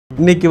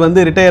இன்னைக்கு வந்து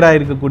ரிட்டையர்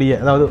ஆகிருக்கக்கூடிய,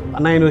 அதாவது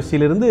அண்ணா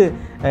யூனிவர்சிட்டியிலிருந்து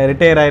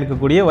ரிட்டையர்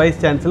ஆகிருக்கக்கூடிய வைஸ்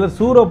சான்சலர்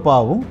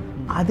சூரப்பாவும்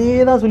அதே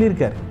தான்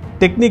சொல்லியிருக்காரு.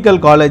 Technical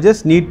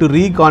colleges need to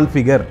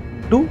ரீகான்ஃபிகர்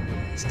to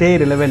stay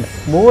relevant.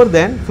 More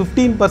than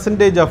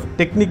 15% of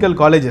technical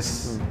colleges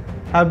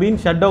have been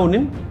shut down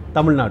in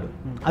Tamil Nadu.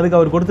 அதுக்கு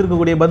அவர்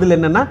கொடுத்துருக்கக்கூடிய பதில்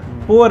என்னன்னா,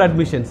 புவர்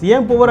அட்மிஷன்ஸ்.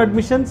 ஏன் poor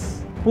admissions?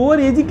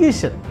 Poor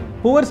education,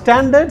 poor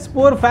standards,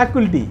 poor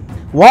faculty.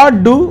 What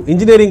to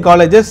engineering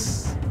colleges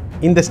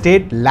in the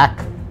state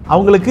lakh?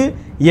 அவங்களுக்கு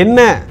என்ன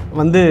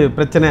வந்து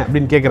பிரச்சனை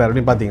அப்படின்னு கேட்குறாரு.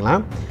 அப்படின்னு பார்த்தீங்கன்னா,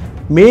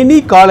 many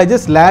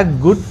colleges lakh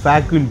good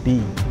faculty.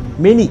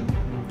 Many,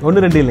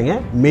 ஒன்று ரெண்டு இல்லைங்க,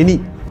 many.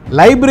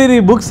 Library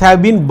books have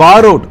been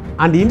borrowed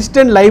and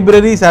instant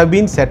libraries have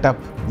been set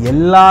up.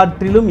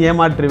 எல்லாற்றிலும்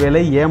ஏமாற்று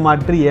வேலை,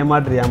 ஏமாற்று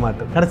ஏமாற்று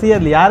ஏமாற்று. கடைசியாக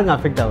அதில் யாருங்க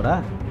அஃபெக்ட் ஆகுறா?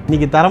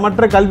 இன்றைக்கி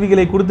தரமற்ற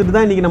கல்விகளை கொடுத்துட்டு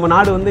தான் இன்றைக்கி நம்ம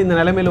நாடு வந்து இந்த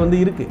நிலைமையில் வந்து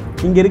இருக்குது.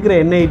 இங்கே இருக்கிற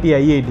NIT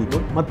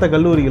IITக்கும் மற்ற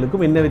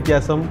கல்லூரிகளுக்கும் என்ன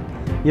வித்தியாசம்?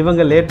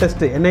 இவங்க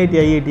லேட்டஸ்ட்டு NIT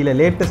IITயில்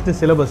லேட்டஸ்ட்டு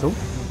சிலபஸும்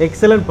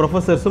எக்ஸலண்ட்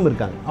ப்ரொஃபஸர்ஸும்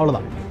இருக்காங்க,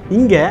 அவ்வளோதான்.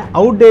 இங்கே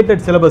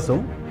அவுடேட்டட்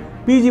சிலபஸும்,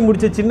 PG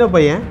முடித்த சின்ன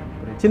பையன்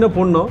சின்ன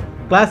பொண்ணோ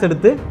கிளாஸ்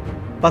எடுத்து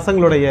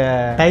பசங்களுடைய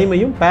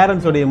டைமையும்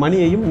பேரண்ட்ஸோடைய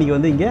மணியையும் நீங்கள்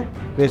வந்து இங்கே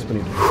வேஸ்ட்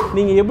பண்ணிட்டு,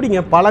 நீங்கள் எப்படிங்க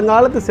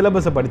பழங்காலத்து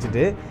சிலபஸை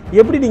படிச்சுட்டு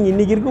எப்படி நீங்கள்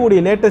இன்றைக்கி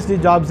இருக்கக்கூடிய லேட்டஸ்ட்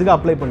ஜாப்ஸுக்கு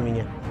அப்ளை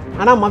பண்ணுவீங்க?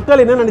 ஆனால்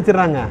மக்கள் என்ன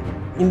நினச்சிட்றாங்க,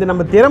 இந்த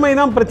நம்ம திறமை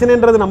தான்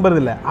பிரச்சனைன்றது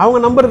நம்புறது இல்லை. அவங்க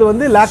நம்புறது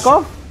வந்து லேக்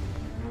ஆஃப்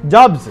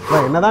ஜாப்ஸ்.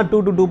 என்ன தான்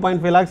 2 to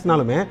 2.5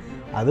 lakhsனாலுமே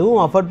அதுவும்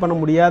அஃபோர்ட் பண்ண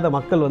முடியாத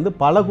மக்கள் வந்து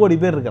பல கோடி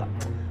பேர் இருக்கிறான்.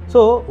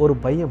 ஸோ ஒரு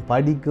பையன்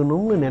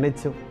படிக்கணும்னு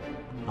நினைச்சோம்,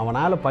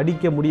 அவனால்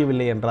படிக்க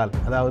முடியவில்லை என்றால்,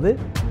 அதாவது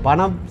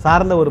பணம்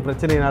சார்ந்த ஒரு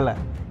பிரச்சனையினால்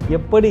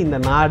எப்படி இந்த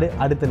நாடு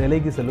அடுத்த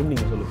நிலைக்கு செல்லும்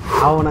நீங்கள் சொல்லுங்கள்.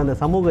 அவனை அந்த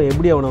சமூகம்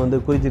எப்படி அவனை வந்து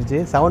குறிச்சிருச்சு?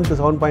 7 to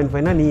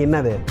 7.5னா நீ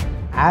என்னது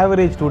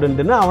ஆவரேஜ்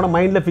ஸ்டூடெண்ட்டுன்னு அவனை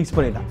மைண்டில் ஃபிக்ஸ்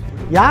பண்ணிட்டான்.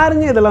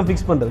 யாருங்க இதெல்லாம்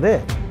ஃபிக்ஸ் பண்ணுறது?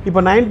 இப்போ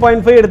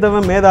 9.5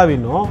 எடுத்தவன்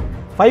மேதாவினும்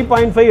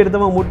 5.5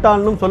 எடுத்தவன்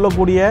முட்டாள்னும்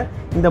சொல்லக்கூடிய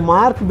இந்த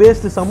மார்க்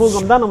பேஸ்டு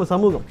சமூகம் தான் நம்ம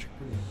சமூகம்.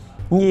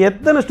 இங்கே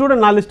எத்தனை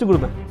ஸ்டூடெண்ட் நான் லிஸ்ட்டு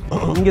கொடுப்பேன்.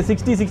 இங்கே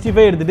 60,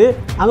 65 எடுத்துகிட்டு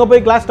அங்கே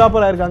போய் கிளாஸ்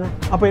டாப்பராக இருக்காங்க.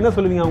 அப்போ என்ன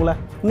சொல்லுவீங்க அவங்கள?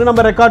 இன்னும்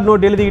நம்ம ரெக்கார்ட்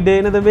நோட் எழுதிக்கிட்டு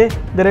என்னது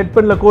இந்த ரெட்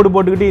பெனில் கோடு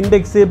போட்டுக்கிட்டு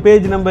இண்டெக்ஸு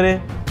பேஜ் நம்பரு,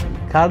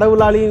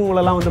 கடவுளாலையும்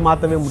உங்களெல்லாம் வந்து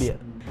மாற்றவே முடியாது.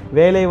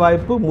 வேலை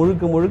வாய்ப்பு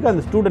முழுக்க முழுக்க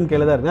அந்த ஸ்டூடெண்ட்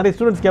கையில் தான் இருக்குது. நிறைய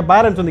ஸ்டூடெண்ட்ஸ்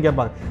பேரண்ட்ஸ் வந்து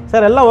கேட்பாங்க,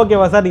 சார் எல்லாம்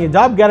ஓகேவா சார், நீங்கள்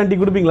ஜாப் கேரண்டி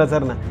கொடுப்பீங்களா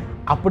சார்ண்ணே?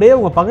 அப்படியே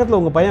உங்கள் பக்கத்தில்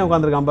உங்கள் பையன்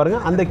உட்காந்துருக்கான்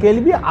பாருங்கள், அந்த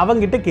கேள்வி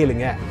அவங்ககிட்ட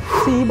கேளுங்க.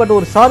 பட்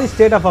ஒரு சாரி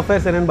ஸ்டேட் ஆஃப்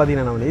அஃபேர்ஸ் என்னன்னு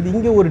பார்த்தீங்கன்னா, இது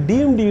இங்கே ஒரு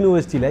டீம்டு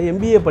யூனிவர்சிட்டியில்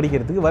MBA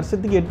படிக்கிறதுக்கு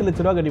வருஷத்துக்கு 8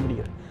 லட்ச ரூபா கட்டி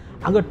பிடிக்கிறது.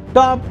 அங்கே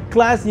டாப்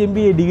கிளாஸ்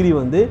MBA டிகிரி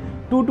வந்து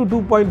 2 to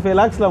 2.5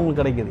 lakhsல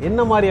அவங்களுக்கு கிடைக்குது.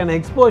 என்ன மாதிரியான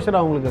எக்ஸ்போஷர்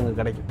அவங்களுக்கு அங்கே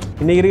கிடைக்கும்?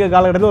 இன்றைக்கி இருக்க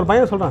காலகட்டத்தில் ஒரு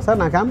பையன் சொல்கிறான், சார்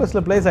நான்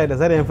கேம்பஸில் ப்ளேஸ்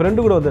ஆகிட்டேன் சார், என்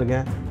ஃப்ரெண்டு கூட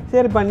வந்திருக்கேன்.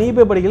 சரிப்பா நீ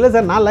போய் படிக்கல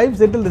சார், நான் லைஃப்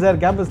செட்டில்டு சார்,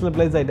 கேம்பஸில்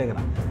ப்ளேஸ்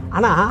ஆகிட்டேங்கிறான்.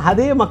 ஆனால்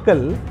அதே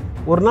மக்கள்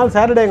ஒரு நாள்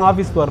சாட்டர்டே எங்கள்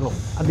ஆஃபீஸ்க்கு வரணும்.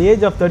 அட்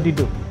ஏஜ் ஆஃப்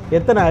 32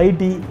 எத்தனை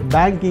IT,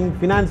 banking,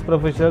 finance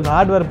professionals,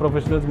 hardware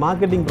professionals,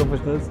 marketing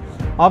professionals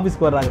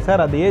ஆஃபீஸ்க்கு வர்றாங்க.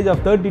 சார் அட் ஏஜ்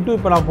ஆஃப் 32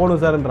 இப்போ நான்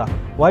போகணும் சார்ன்றான்.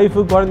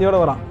 ஒய்ஃபு குழந்தையோட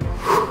வரான்.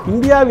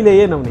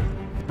 இந்தியாவிலேயே நம்ம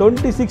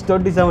 26,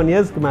 27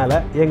 இயர்ஸ்க்கு மேலே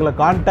எங்களை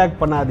கான்டாக்ட்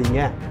பண்ணாதீங்க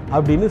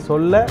அப்படின்னு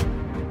சொல்ல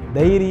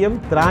தைரியம்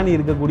திராணி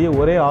இருக்கக்கூடிய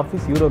ஒரே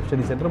ஆஃபீஸ் யூரோப்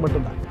ஸ்டடி சென்டர்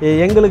மட்டும்தான்.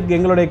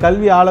 எங்களுடைய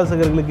கல்வி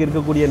ஆலோசகர்களுக்கு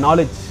இருக்கக்கூடிய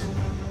நாலேஜ்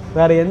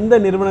வேறு எந்த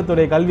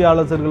நிறுவனத்துடைய கல்வி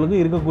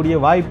ஆலோசகர்களுக்கும் இருக்கக்கூடிய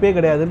வாய்ப்பே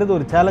கிடையாதுன்றது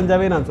ஒரு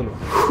சேலஞ்சாகவே நான்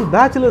சொல்லுவேன்.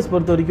 பேச்சுலர்ஸ்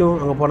பொறுத்த வரைக்கும்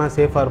அங்கே போனால்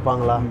சேஃபாக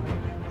இருப்பாங்களா,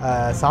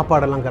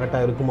 சாப்பாடெல்லாம்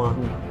கரெக்டாக இருக்குமா,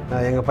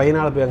 எங்கள்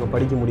பையனால் போய் அங்கே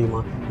படிக்க முடியுமா,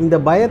 இந்த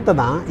பயத்தை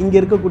தான் இங்கே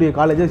இருக்கக்கூடிய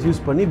காலேஜஸ்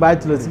யூஸ் பண்ணி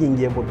பேச்சுலர்ஸுக்கு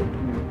இங்கேயே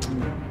போட்டுவிட்டு.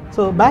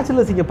 ஸோ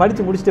பேச்சுலர்ஸ் இங்கே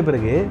படித்து முடிச்சிட்ட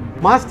பிறகு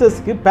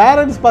மாஸ்டர்ஸ்க்கு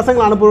பேரண்ட்ஸ்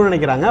பசங்களை அனுப்பணும்னு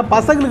நினைக்கிறாங்க,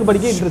 பசங்களுக்கு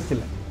படிக்க இன்ட்ரெஸ்ட்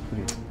இல்லை.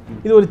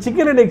 இது ஒரு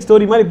சிக்கன் அண்ட் எக்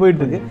ஸ்டோரி மாதிரி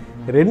போயிட்டுருக்கு.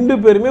 ரெண்டு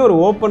பேருமே ஒரு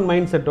ஓப்பன்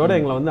மைண்ட் செட்டோடு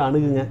எங்களை வந்து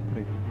அணுகுங்க.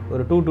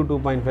 ஒரு 2 to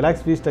 2.5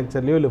 lakhs ஃபீஸ்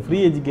ஸ்ட்ரக்சர்லையோ இல்லை ஃப்ரீ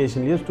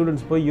எஜுகேஷன்லையோ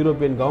ஸ்டூடெண்ட்ஸ் போய்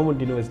யூரோப்பியன்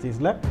கவர்மெண்ட்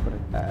யூனிவர்சிட்டிஸில்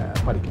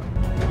படிக்கலாம்.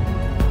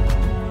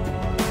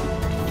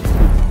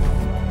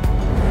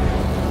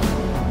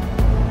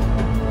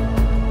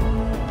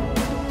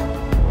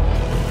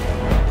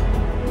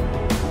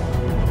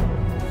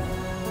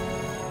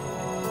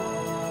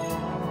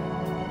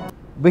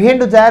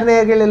 பிஹைண்ட் டு சேர்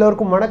நேயர்கள்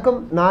எல்லோருக்கும் வணக்கம்.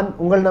 நான்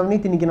உங்கள்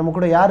நவனீத். இன்னைக்கு நம்ம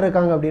கூட யார்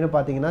இருக்காங்க அப்படின்னு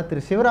பார்த்தீங்கன்னா,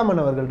 திரு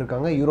சிவராமன் அவர்கள்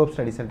இருக்காங்க, யூரோப்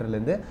ஸ்டடி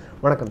சென்டர்லேருந்து.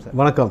 வணக்கம் சார்.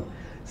 வணக்கம்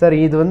சார்.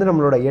 இது வந்து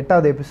நம்மளோட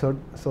 8வது எபிசோட்.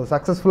 ஸோ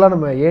சக்ஸஸ்ஃபுல்லாக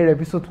நம்ம 7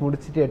 எபிசோட்ஸ்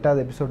முடிச்சுட்டு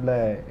 8வது எபிசோடில்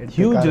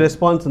ஹியூஜ்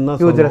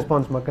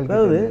ரெஸ்பான்ஸ் மக்கள்.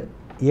 அதாவது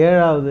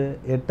 7வது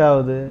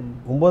 8வது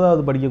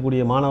 9வது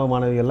படிக்கக்கூடிய மாணவ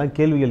மாணவிகள்லாம்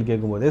கேள்விகள்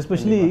கேட்கும்போது,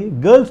 எஸ்பெஷலி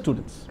கேர்ள்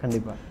ஸ்டூடெண்ட்ஸ்,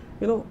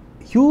 கண்டிப்பாக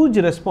ஹியூஜ்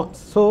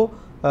ரெஸ்பான்ஸ். ஸோ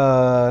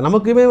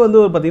நமக்குமே வந்து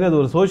ஒரு பார்த்திங்கன்னா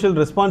அது ஒரு சோஷியல்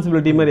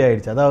ரெஸ்பான்சிபிலிட்டி மாதிரி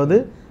ஆயிடுச்சு. அதாவது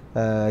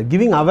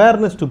கிவிங்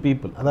அவேர்னஸ் டு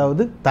பீப்புள்,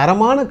 அதாவது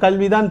தரமான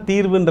கல்வி தான்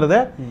தீர்வுன்றதை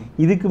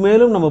இதுக்கு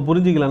மேலும் நம்ம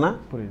புரிஞ்சுக்கலன்னா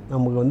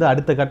நமக்கு வந்து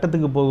அடுத்த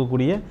கட்டத்துக்கு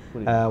போகக்கூடிய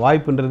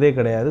வாய்ப்புன்றதே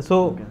கிடையாது. ஸோ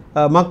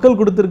மக்கள்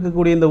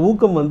கொடுத்துருக்கக்கூடிய இந்த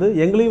ஊக்கம் வந்து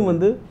எங்களையும்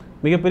வந்து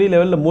மிகப்பெரிய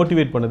லெவலில்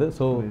மோட்டிவேட் பண்ணுது.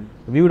 So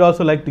we would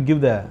also like to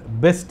give the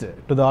best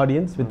to the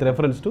audience with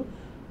reference to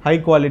high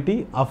quality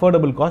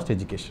affordable cost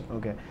education.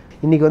 Okay,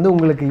 இன்றைக்கி வந்து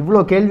உங்களுக்கு இவ்வளோ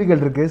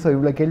கேள்விகள் இருக்குது. ஸோ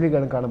இவ்வளோ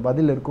கேள்விகளுக்கான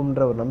பதில்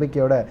இருக்கும்ன்ற ஒரு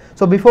நம்பிக்கையோட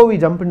so before we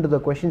jump in to the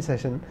question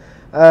session,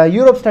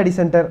 Europe study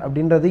centre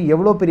அப்படின்றது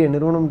எவ்வளோ பெரிய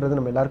நிறுவனம்ன்றது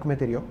நம்ம எல்லாருக்குமே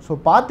தெரியும். ஸோ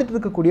பார்த்துட்டு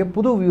இருக்கக்கூடிய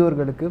புது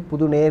வியூவர்களுக்கு,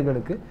 புது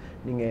நேயர்களுக்கு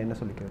நீங்கள் என்ன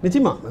சொல்லிக்கிறீங்க?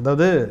 நிச்சயமாக,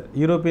 அதாவது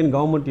யூரோப்பியன்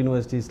கவர்மெண்ட்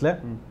யூனிவர்சிட்டிஸில்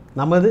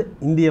நமது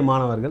இந்திய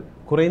மாணவர்கள்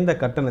குறைந்த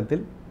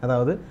கட்டணத்தில்,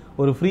 அதாவது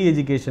ஒரு ஃப்ரீ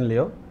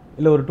எஜுகேஷன்லேயோ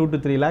இல்லை ஒரு 2 to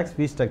 3 lakhs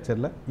ஃபீஸ்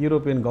ஸ்ட்ரக்சரில்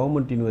யூரோப்பியன்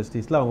கவர்மெண்ட்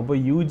யூனிவர்சிட்டிஸில் அவங்க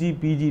போய் யூஜி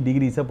பிஜி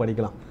டிகிரிஸை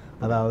படிக்கலாம்.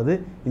 அதாவது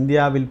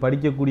இந்தியாவில்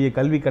படிக்கக்கூடிய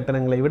கல்வி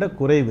கட்டணங்களை விட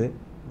குறைவு,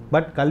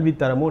 பட்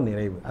கல்வித்தரமோ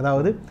நிறைவு.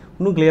 அதாவது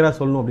இன்னும் கிளியராக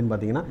சொல்லணும் அப்படின்னு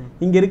பார்த்தீங்கன்னா,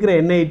 இங்கே இருக்கிற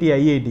என்ஐடி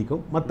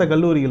ஐஐடிக்கும் மற்ற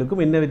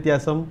கல்லூரிகளுக்கும் என்ன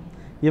வித்தியாசம்?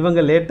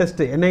 இவங்க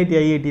லேட்டஸ்ட் என்ஐடி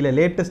ஐஐடியில்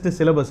லேட்டஸ்ட்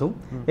சிலபஸும்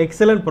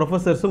எக்ஸலண்ட்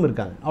ப்ரொஃபஸர்ஸும்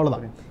இருக்காங்க,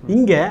 அவ்வளோதான்.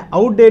 இங்கே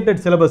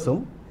அவுடேட்டட்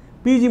சிலபஸும்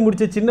பிஜி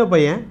முடித்த சின்ன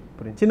பையன்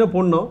சின்ன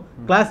பொண்ணும்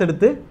கிளாஸ்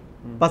எடுத்து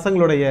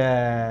பசங்களுடைய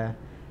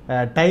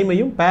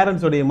டைமையும்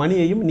பேரண்ட்ஸோடைய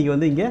மணியையும் இன்றைக்கி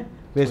வந்து இங்கே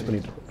வேஸ்ட்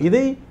பண்ணிட்டுருக்கோம்.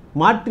 இதை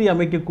மாற்றி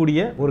அமைக்கக்கூடிய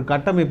ஒரு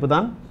கட்டமைப்பு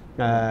தான்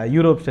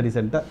யூரோப் ஸ்டடி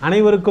சென்டர்.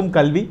 அனைவருக்கும்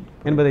கல்வி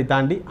என்பதை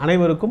தாண்டி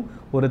அனைவருக்கும்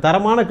ஒரு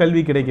தரமான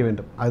கல்வி கிடைக்க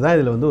வேண்டும், அதுதான்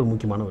இதில் வந்து ஒரு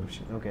முக்கியமான ஒரு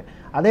விஷயம். ஓகே,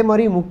 அதே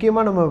மாதிரி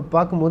முக்கியமாக நம்ம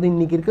பார்க்கும்போது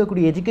இன்றைக்கி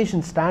இருக்கக்கூடிய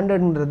எஜுகேஷன்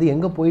ஸ்டாண்டர்டுன்றது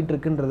எங்கே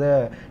போயிட்டுருக்குன்றத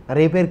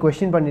நிறைய பேர்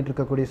கொஸ்டின் பண்ணிட்டு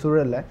இருக்கக்கூடிய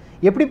சூழலில்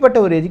எப்படிப்பட்ட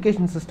ஒரு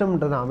எஜுகேஷன்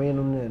சிஸ்டம்ன்றது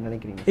அமையணும்னு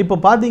நினைக்கிறீங்க? இப்போ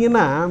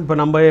பார்த்தீங்கன்னா, இப்போ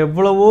நம்ம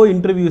எவ்வளவோ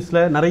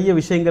இன்டர்வியூஸில் நிறைய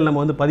விஷயங்கள்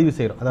நம்ம வந்து பதிவு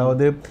செய்கிறோம்.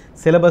 அதாவது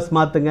சிலபஸ்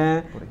மாற்றுங்க,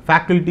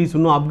 ஃபேக்கல்ட்டிஸ்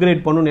இன்னும்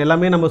அப்கிரேட் பண்ணணும்னு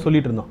எல்லாமே நம்ம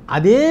சொல்லிட்டு இருந்தோம்.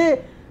 அதே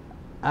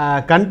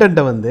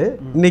கண்டென்ட்டை வந்து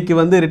இன்னைக்கு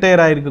வந்து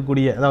ரிட்டையர்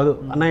ஆகிருக்கக்கூடிய, அதாவது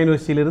அண்ணா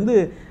யூனிவர்சிட்டியிலிருந்து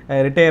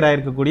ரிட்டையர்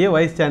ஆகிருக்கக்கூடிய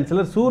வைஸ்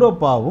சான்சலர்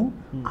சூரப்பாவும்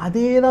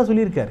அதே தான்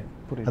சொல்லியிருக்காரு.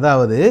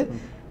 அதாவது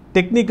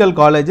technical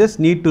colleges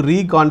need to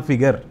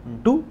ரீகான்ஃபிகர்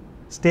to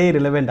stay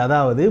relevant,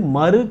 அதாவது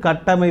மறு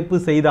கட்டமைப்பு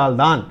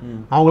செய்தால்தான்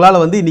அவங்களால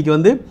வந்து இன்னைக்கு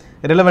வந்து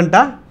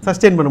ரிலவெண்ட்டாக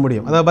சஸ்டெயின் பண்ண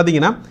முடியும். அதாவது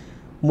பார்த்தீங்கன்னா,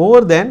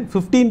 மோர் தேன்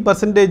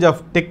 15%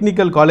 of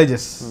technical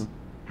colleges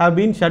have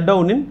been shut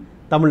down in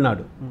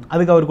Tamil Nadu.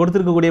 அதுக்கு அவர்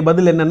கொடுத்துருக்கக்கூடிய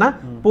பதில் என்னன்னா,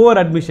 புவர்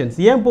அட்மிஷன்ஸ்.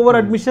 ஏன் poor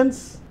admissions?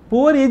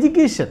 Poor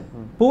education,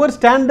 poor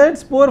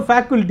standards, poor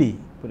faculty.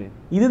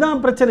 இதுதான்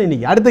பிரச்சனை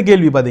இன்னைக்கு. அடுத்த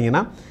கேள்வி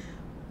பார்த்தீங்கன்னா,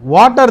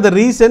 what are the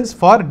reasons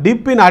for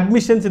tip in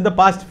admissions in the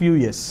past few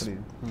years?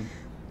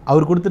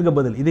 அவர் கொடுத்துருக்க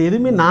பதில் இது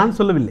எதுவுமே நான்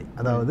சொல்லவில்லை.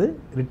 அதாவது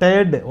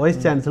ரிட்டையர்டு வைஸ்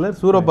சான்சலர்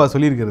சூரப்பா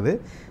சொல்லியிருக்கிறது,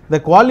 the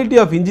quality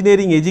of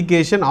engineering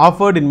education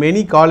offered in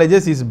many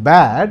colleges is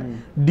bad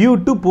due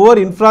to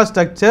poor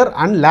infrastructure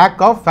and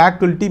lack of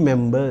faculty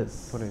members.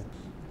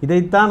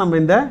 இதைத்தான் நம்ம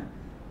இந்த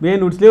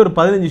வேன்வுட்ஸ்லேயே ஒரு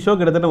 15 ஷோ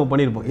கிட்டத்தட்ட நம்ம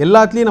பண்ணியிருப்போம்.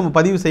 எல்லாத்துலேயும் நம்ம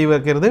பதிவு செய்ய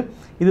வைக்கிறது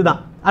இதுதான்.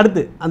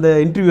 அடுத்து அந்த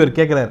இன்டர்வியூவர்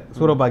கேட்குறாரு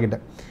சூரப்பா கிட்ட,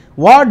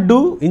 what two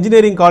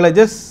engineering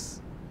colleges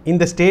in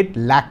the state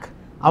lakh?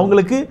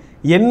 அவங்களுக்கு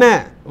என்ன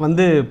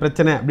வந்து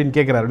பிரச்சனை அப்படின்னு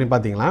கேட்குறாரு. அப்படின்னு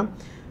பார்த்தீங்கன்னா,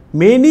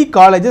 many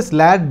colleges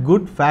lakh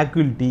good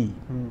faculty.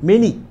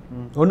 Many,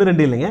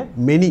 1-2 இல்லைங்க,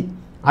 மெனி.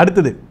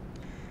 அடுத்தது,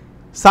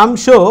 some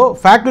show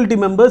faculty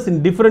members in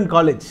different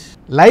college.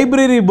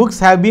 Library books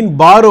have been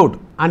borrowed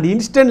and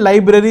instant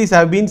libraries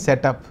have been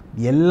set up.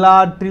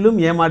 எல்லாற்றிலும்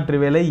ஏமாற்று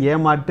வேலை,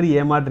 ஏமாற்று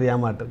ஏமாற்று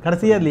ஏமாற்று.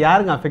 கடைசியாக அதில்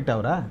யாருங்க அஃபெக்ட்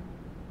ஆகுறா?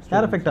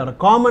 யார் அஃபெக்ட் ஆகுறா?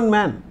 Common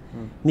man.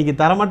 இன்னைக்கு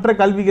தரமற்ற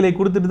கல்விகளை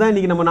கொடுத்துட்டு தான்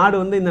இன்னைக்கு நம்ம நாடு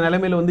வந்து இந்த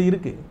நிலைமையில் வந்து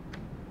இருக்குது.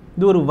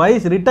 இது ஒரு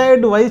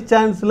retired vice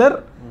chancellor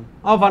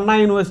of Anna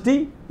university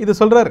இது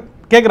சொல்கிறாரு.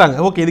 கேட்குறாங்க,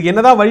 ஓகே இதுக்கு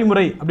என்னதான்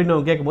வழிமுறை அப்படின்னு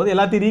அவங்க கேட்கும்போது,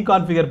 எல்லாத்தையும்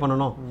ரீகான்ஃபிகர்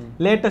பண்ணணும்,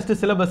 லேட்டஸ்ட்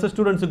சிலபஸ்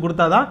ஸ்டூடெண்ட்ஸுக்கு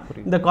கொடுத்தாதான்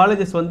இந்த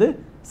காலேஜஸ் வந்து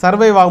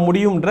சர்வைவ் ஆக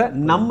முடியும்ன்ற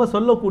நம்ம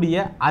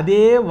சொல்லக்கூடிய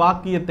அதே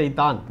வாக்கியத்தை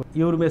தான்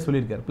இவருமே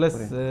சொல்லியிருக்காரு. ப்ளஸ்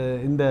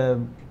இந்த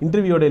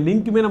இன்டர்வியூட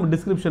லிங்க்குமே நம்ம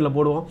டிஸ்கிரிப்ஷனில்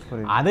போடுவோம்.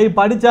 அதை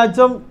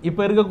படித்தாச்சும்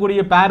இப்போ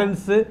இருக்கக்கூடிய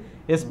பேரண்ட்ஸு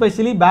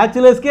எஸ்பெஷலி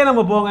பேச்சுலர்ஸ்க்கே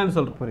நம்ம போங்கன்னு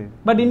சொல்கிறோம்.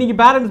 பட் இன்னைக்கு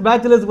பேரண்ட்ஸ்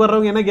பேச்சுலர்ஸ்க்கு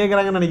வர்றவங்க என்ன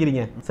கேட்குறாங்கன்னு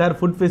நினைக்கிறீங்க? சார்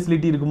ஃபுட்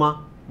ஃபெசிலிட்டி இருக்குமா,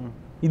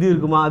 இது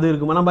இருக்குமா, அது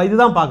இருக்குமா? நம்ம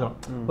இதுதான் பார்க்குறோம்.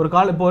 ஒரு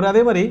இப்போ ஒரு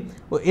அதே மாதிரி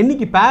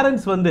என்னைக்கு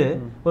பேரண்ட்ஸ் வந்து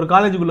ஒரு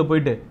காலேஜுக்குள்ளே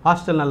போயிட்டு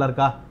ஹாஸ்டல் நல்லா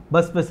இருக்கா,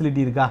 பஸ்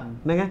ஃபெசிலிட்டி இருக்கா,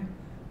 என்னங்க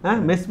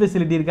மெஸ்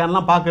ஃபெசிலிட்டி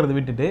இருக்கான்லாம் பார்க்கறத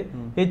விட்டுட்டு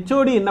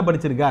ஹெச்ஓடி என்ன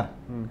படிச்சிருக்கார்,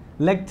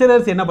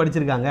 லெக்சரர்ஸ் என்ன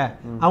படிச்சிருக்காங்க,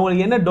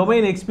 அவங்களுக்கு என்ன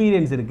டொமைன்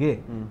எக்ஸ்பீரியன்ஸ் இருக்குது,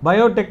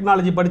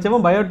 பயோடெக்னாலஜி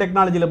படித்தவன்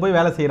பயோடெக்னாலஜியில் போய்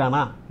வேலை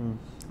செய்கிறானா,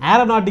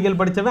 ஏரோநாட்டிக்கல்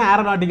படித்தவன்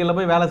ஏரோநாட்டிக்கலில்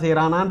போய் வேலை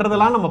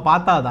செய்கிறானான்றதெல்லாம் நம்ம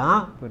பார்த்தா தான்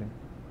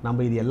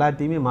நம்ம இது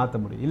எல்லாத்தையுமே மாற்ற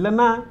முடியும்.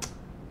 இல்லைன்னா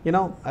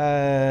you know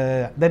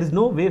there is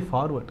no way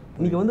forward.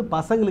 இன்றைக்கி வந்து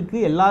பசங்களுக்கு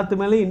எல்லாத்து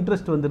மேலேயும்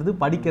இன்ட்ரெஸ்ட் வந்துடுது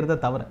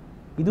படிக்கிறத தவிர.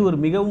 இது ஒரு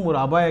மிகவும் ஒரு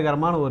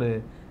அபாயகரமான ஒரு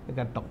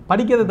கட்டம்.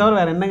 படிக்கிறத தவிர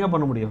வேறு என்னங்க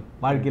பண்ண முடியும்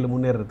வாழ்க்கையில்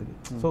முன்னேறதுக்கு?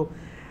 ஸோ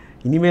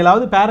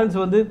இனிமேலாவது பேரண்ட்ஸ்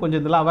வந்து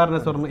கொஞ்சம் இதெல்லாம்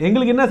அவேர்னஸ் வரணும்.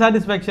 எங்களுக்கு என்ன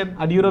satisfaction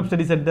at Europe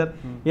study centre,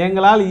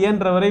 எங்களால்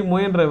இயன்றவரை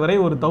முயன்றவரை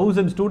ஒரு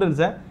 1000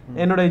 ஸ்டூடெண்ட்ஸை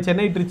என்னுடைய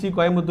சென்னை, ட்ரிச்சி,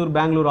 கோயம்புத்தூர்,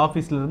 பெங்களூர்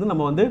ஆஃபீஸ்லேருந்து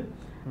நம்ம வந்து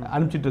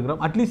அனுப்பிச்சிட்டு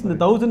இருக்கிறோம். அட்லீஸ்ட் இந்த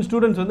 1000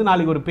 ஸ்டூடெண்ட்ஸ் வந்து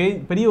நாளைக்கு ஒரு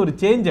பெரிய ஒரு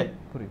சேஞ்சை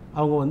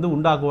அவங்க வந்து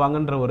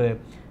உண்டாக்குவாங்கன்ற ஒரு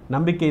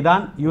நம்பிக்கை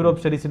தான் யூரோப்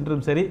ஸ்டடி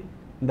சென்டரும் சரி,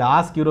 இந்த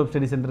ஆஸ்க் யூரோப்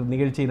ஸ்டடி சென்டர்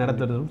நிகழ்ச்சியை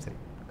நடத்துறதும் சரி.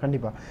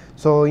 கண்டிப்பாக.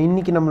 ஸோ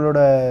இன்னைக்கு நம்மளோட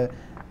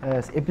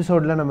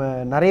எபிசோடில் நம்ம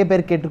நிறைய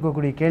பேர்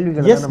கேட்டிருக்கக்கூடிய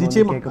கேள்விகள்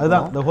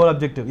அதுதான் the whole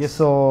objective.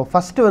 So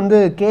first வந்து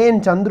KN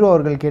சந்துரு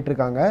அவர்கள்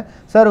கேட்டிருக்காங்க,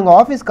 சார் உங்கள்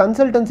ஆஃபீஸ்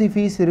கன்சல்டன்சி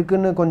ஃபீஸ்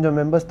இருக்குன்னு கொஞ்சம்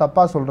மெம்பர்ஸ்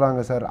தப்பாக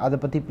சொல்கிறாங்க சார், அதை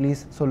பற்றி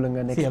ப்ளீஸ்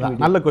சொல்லுங்கள்.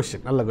 நல்ல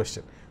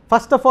கொஸ்டின்.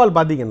 ஃபர்ஸ்ட் ஆஃப் ஆல்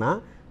பார்த்தீங்கன்னா,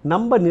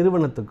 நம்ம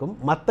நிறுவனத்துக்கும்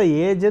மற்ற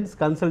ஏஜென்ட்ஸ்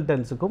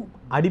கன்சல்டன்ஸுக்கும்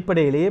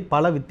அடிப்படையிலேயே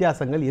பல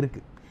வித்தியாசங்கள்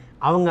இருக்குது.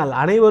 அவங்க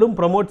அனைவரும்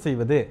ப்ரமோட்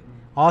செய்வது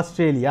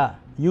Australia,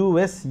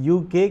 US,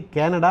 UK,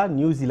 Canada,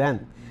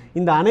 New Zealand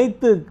இந்த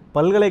அனைத்து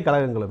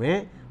பல்கலைக்கழகங்களுமே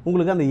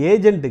உங்களுக்கு அந்த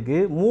ஏஜென்ட்டுக்கு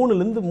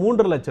 3லேருந்து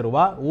 3.5 லட்சம்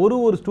ரூபா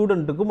ஒரு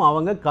ஸ்டூடெண்ட்டுக்கும்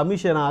அவங்க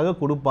கமிஷனாக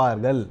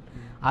கொடுப்பார்கள்.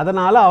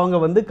 அதனால் அவங்க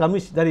வந்து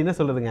என்ன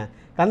சொல்கிறதுங்க,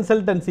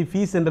 கன்சல்டன்சி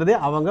ஃபீஸ்ன்றதே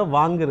அவங்க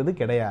வாங்கிறது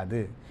கிடையாது.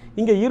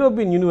 இங்கே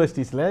European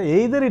யூனிவர்சிட்டிஸில்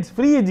either it's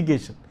free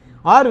education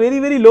are very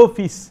very low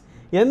fees.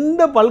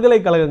 எந்த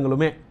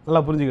பல்கலைக்கழகங்களுமே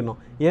நல்லா புரிஞ்சுக்கணும்,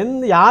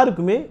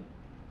 யாருக்குமே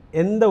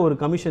எந்த ஒரு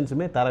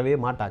கமிஷன்ஸுமே தரவே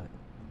மாட்டாங்க.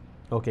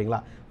 ஓகேங்களா?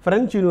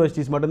 ஃப்ரெஞ்ச்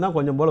யூனிவர்சிட்டிஸ் மட்டும்தான்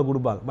கொஞ்சம் போல்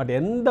கொடுப்பாங்க. பட்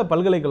எந்த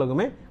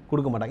பல்கலைக்கழகமே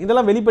கொடுக்க மாட்டாங்க.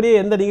 இதெல்லாம் வெளிப்படையே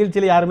எந்த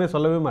நிகழ்ச்சியில் யாருமே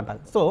சொல்லவே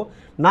மாட்டாங்க. ஸோ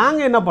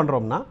நாங்கள் என்ன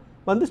பண்ணுறோம்னா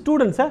வந்து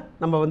ஸ்டூடெண்ட்ஸை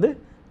நம்ம வந்து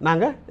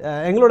நாங்கள்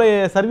எங்களுடைய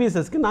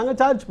சர்வீசஸ்க்கு நாங்கள்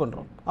சார்ஜ்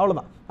பண்ணுறோம்,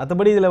 அவ்வளோதான்.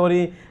 மற்றபடி இதில் ஒரு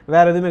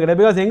வேறு எதுவுமே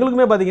கிடையாது. பிகாஸ்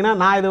எங்களுக்குமே பார்த்தீங்கன்னா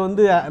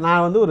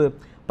நான் வந்து ஒரு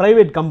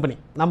ப்ரைவேட் கம்பெனி,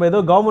 நம்ம ஏதோ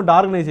கவர்மெண்ட்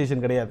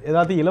ஆர்கனைசேஷன் கிடையாது.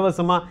 ஏதாவது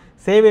இலவசமாக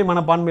சேவை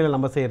மனப்பான்மையில்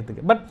நம்ம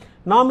செய்கிறதுக்கு. பட்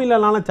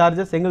நாமினலான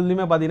சார்ஜஸ்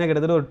எங்களுக்குமே பார்த்தீங்கன்னா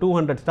கிட்டத்தட்ட ஒரு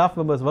 200 ஸ்டாஃப்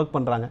மெம்பர்ஸ் ஒர்க்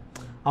பண்ணுறாங்க.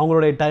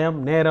 அவங்களுடைய டைம்,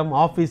 நேரம்,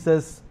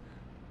 ஆஃபீஸஸ்,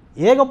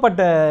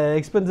 ஏகப்பட்ட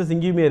எக்ஸ்பென்சஸ்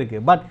இங்கேயுமே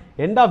இருக்குது. பட்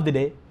எண்ட் ஆஃப் தி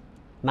டே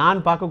நான்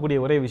பார்க்கக்கூடிய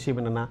ஒரே விஷயம்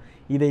என்னென்னா,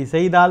 இதை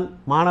செய்தால்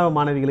மாணவ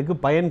மாணவிகளுக்கு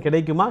பயன்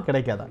கிடைக்குமா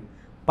கிடைக்காதா?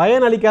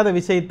 பயன் அளிக்காத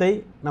விஷயத்தை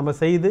நம்ம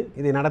செய்து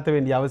இதை நடத்த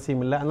வேண்டிய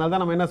அவசியம் இல்லை. அதனால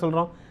தான் நம்ம என்ன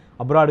சொல்கிறோம்,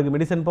 அப்ராடுக்கு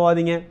மெடிசன்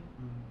போகாதீங்க,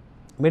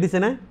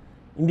 மெடிசனை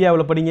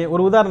இந்தியாவில் படிங்க,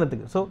 ஒரு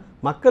உதாரணத்துக்கு. ஸோ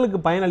மக்களுக்கு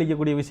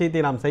பயனளிக்கக்கூடிய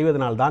விஷயத்தை நாம்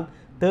செய்வதனால்தான்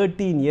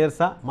 13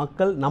 இயர்ஸாக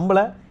மக்கள்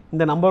நம்மளை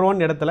இந்த நம்பர்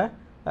 1 இடத்துல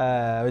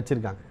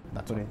வச்சுருக்காங்க.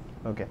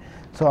 ஓகே.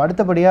 ஸோ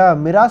அடுத்தபடியாக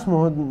மிராஸ்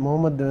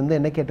முகமது வந்து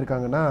என்ன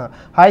கேட்டிருக்காங்கன்னா,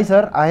 hi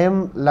sir, I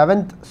am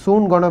 11th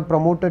soon gonna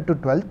promoted to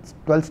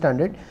 12th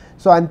standard.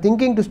 So I'm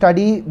thinking to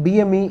study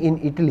BME in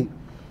Italy.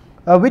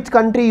 Which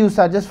country you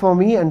suggest for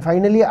me? And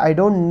finally, I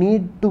don't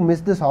need to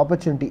miss this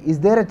opportunity. Is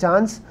there a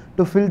chance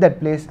to fill that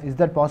place? Is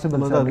that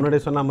possible? முன்னாடி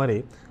சொன்ன மாதிரி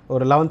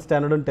ஒரு 11th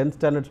standard 10th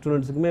standard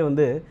ஸ்டூடெண்ட்ஸுக்குமே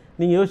வந்து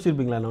நீங்கள்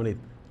யோசிச்சிருப்பீங்களா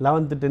Navneet,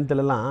 11th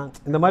 10thலலாம்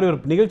இந்த மாதிரி ஒரு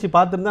நிகழ்ச்சி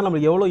பார்த்துருந்தா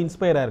நம்மளுக்கு எவ்வளோ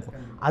இன்ஸ்பயராக இருக்கும்.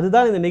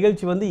 அதுதான் இந்த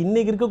நிகழ்ச்சி வந்து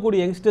இன்றைக்கி இருக்கக்கூடிய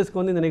யங்ஸ்டர்ஸ்க்கு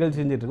வந்து இந்த நிகழ்ச்சி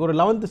செஞ்சுட்டு இருக்கு. ஒரு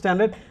 11th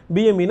standard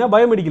BMEனா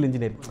பயோமெடிக்கல்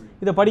இன்ஜினியரிங்,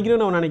 இதை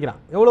படிக்கணும்னு அவன்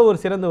நினைக்கிறான். எவ்வளோ ஒரு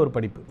சிறந்த ஒரு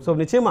படிப்பு. ஸோ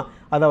நிச்சயமாக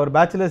அதை அவர்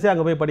பேச்சுலர்ஸே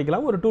அங்கே போய்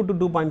படிக்கலாம். ஒரு 2 to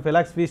 2.5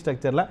 lakhs ஃபீஸ்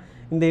ஸ்ட்ரக்சரில்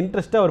இந்த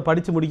இன்ட்ரெஸ்ட்டை அவர்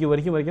படித்து முடிக்க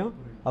வரைக்கும்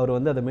அவர்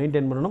வந்து அதை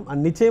மெயின்டைன் பண்ணணும்.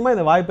 நிச்சயமாக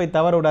இந்த வாய்ப்பை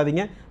தவற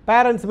விடாதீங்க.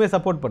 பேரண்ட்ஸுமே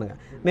சப்போர்ட் பண்ணுங்கள்.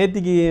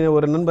 நேற்றுக்கு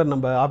ஒரு நண்பர்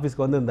நம்ம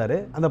ஆஃபீஸ்க்கு வந்திருந்தார்.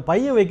 அந்த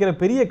பையன் வைக்கிற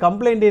பெரிய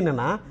கம்ப்ளைண்ட்டே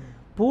என்னென்னா,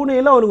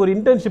 பூனேயில் அவனுக்கு ஒரு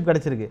இன்டர்ன்ஷிப்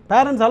கிடச்சிருக்கு,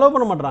 பேரண்ட்ஸ் அலோவ்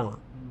பண்ண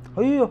மாட்டாங்களாம்.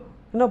 ஐயோ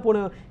என்ன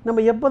பூனே,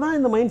 நம்ம எப்போ தான்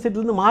இந்த மைண்ட்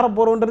செட்லேருந்து மாற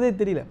போகிறோன்றதே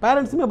தெரியல.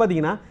 பேரண்ட்ஸுமே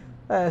பார்த்தீங்கன்னா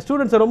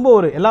ஸ்டூடெண்ட்ஸை ரொம்ப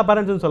எல்லா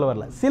பேரண்ட்ஸும் சொல்ல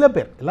வரல, சில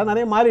பேர் எல்லாம்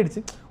நிறைய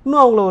மாறிடுச்சு.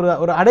 இன்னும் அவங்கள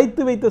ஒரு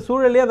அடைத்து வைத்த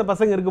சூழலே அந்த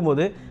பசங்க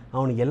இருக்கும்போது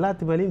அவனுக்கு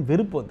எல்லாத்து மேலேயும்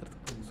வெறுப்பு வந்துடுது.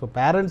 ஸோ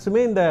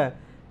பேரண்ட்ஸுமே இந்த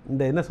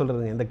என்ன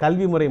சொல்கிறதுங்க, இந்த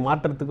கல்வி முறை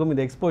மாற்றத்துக்கும்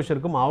இந்த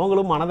எக்ஸ்போஷருக்கும்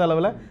அவங்களும்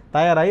மனதளவில்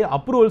தயாராகி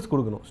அப்ரூவல்ஸ்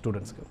கொடுக்கணும்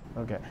ஸ்டூடெண்ட்ஸ்க்கு.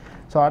 ஓகே.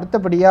 ஸோ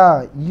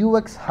அடுத்தபடியாக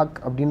UX ஹக்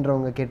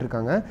அப்படின்றவங்க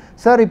கேட்டிருக்காங்க,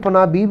 சார் இப்போ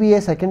நான் BBA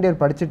செகண்ட் இயர்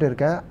படிச்சுட்டு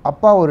இருக்கேன்.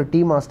 அப்பா ஒரு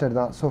டீ மாஸ்டர்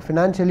தான். So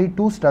financially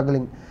two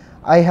struggling.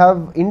 I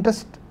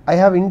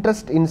have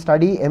interest in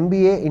study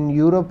MBA in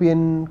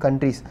European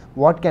countries.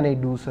 What can I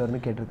two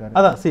சார்னு கேட்டிருக்காரு.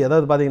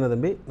 அதாவது பார்த்தீங்கன்னா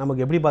தம்பி,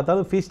 நமக்கு எப்படி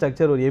பார்த்தாலும் ஃபீஸ்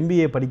ஸ்ட்ரக்சர் ஒரு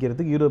MBA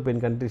படிக்கிறதுக்கு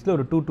யூரோப்பியன் கண்ட்ரீஸில்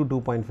ஒரு 2 to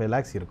 2.5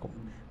 lakhs இருக்கும்.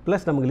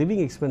 ப்ளஸ் நமக்கு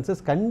லிவிங் எக்ஸ்பென்சஸ்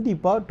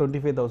கண்டிப்பாக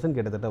 25,000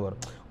 கிட்டத்தட்ட வரும்.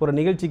 ஒரு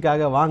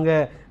நிகழ்ச்சிக்காக வாங்க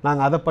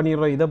நாங்கள் அதை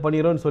பண்ணிடுறோம் இதை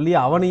பண்ணிடுறோன்னு சொல்லி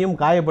அவனையும்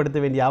காயப்படுத்த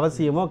வேண்டிய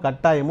அவசியமோ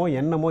கட்டாயமோ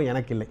எண்ணமோ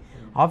எனக்கு இல்லை.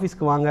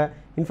 ஆஃபீஸ்க்கு வாங்க,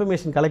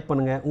 இன்ஃபர்மேஷன் கலெக்ட்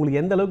பண்ணுங்கள்,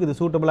 உங்களுக்கு எந்த அளவுக்கு இது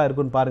சூட்டபுளாக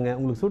இருக்குன்னு பாருங்கள்.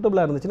 உங்களுக்கு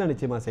சூட்டபுளாக இருந்துச்சுன்னா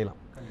நிச்சயமாக செய்யலாம்.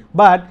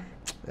 பட்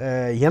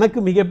எனக்கு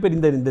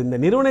மிகப்பெரிய இந்த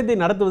நிறுவனத்தை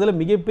நடத்துவதில்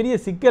மிகப்பெரிய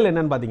சிக்கல்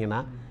என்னன்னு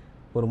பார்த்தீங்கன்னா,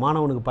 ஒரு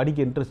மாணவனுக்கு படிக்க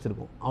இன்ட்ரெஸ்ட்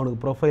இருக்கும், அவனுக்கு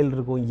ப்ரொஃபைல்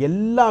இருக்கும்,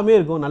 எல்லாமே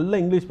இருக்கும், நல்ல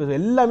இங்கிலீஷ் பேசும்,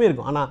 எல்லாமே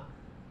இருக்கும். ஆனால்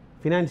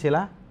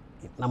ஃபினான்ஷியலாக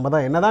நம்ம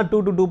தான் என்ன தான் 2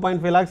 to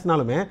 2.5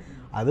 lakhsனாலுமே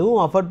அதுவும்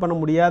அஃபோர்ட் பண்ண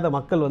முடியாத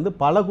மக்கள் வந்து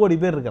பல கோடி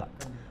பேர் இருக்கிறான்.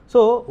 ஸோ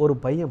ஒரு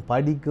பையன்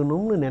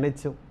படிக்கணும்னு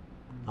நினைச்சோம்,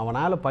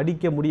 அவனால்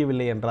படிக்க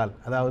முடியவில்லை என்றால்,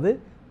 அதாவது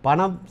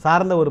பணம்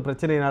சார்ந்த ஒரு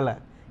பிரச்சனையினால்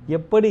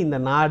எப்படி இந்த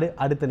நாடு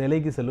அடுத்த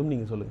நிலைக்கு செல்லும்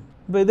நீங்கள் சொல்லுங்கள்.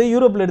 இப்போ இதே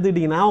யூரோப்பில்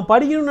எடுத்துக்கிட்டிங்கன்னா, அவன்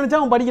படிக்கணும்னு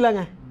நினச்சா அவன்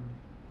படிக்கலாங்க.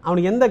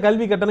 அவனுக்கு எந்த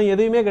கல்வி கட்டணம்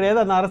எதுவுமே கிடையாது,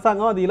 அந்த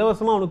அரசாங்கம் அது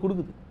இலவசமாக அவனுக்கு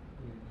கொடுக்குது.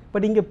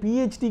 பட் இங்கே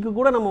PhDக்கு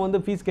கூட நம்ம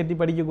வந்து ஃபீஸ் கட்டி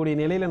படிக்கக்கூடிய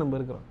நிலையில் நம்ம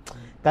இருக்கிறோம்.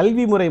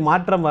 கல்வி முறை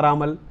மாற்றம்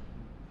வராமல்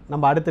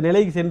நம்ம அடுத்த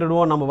நிலைக்கு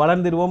சென்றுடுவோம், நம்ம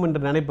வளர்ந்துடுவோம் என்று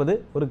நினைப்பது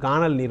ஒரு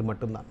காணல் நீர்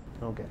மட்டும்தான்.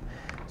 ஓகே.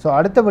 ஸோ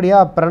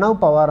அடுத்தபடியாக பிரணவ்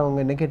பவார் அவங்க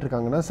என்ன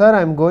கேட்டிருக்காங்கன்னா, sir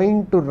I am going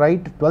to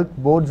right 12th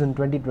ports in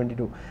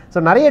 2022.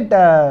 So நிறைய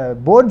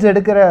போர்ட்ஸ்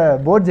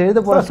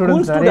எழுத போகிற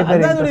ஸ்டூடெண்ட்ஸ் நிறைய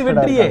பேர்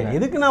வெற்றியே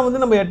எதுக்கு நான்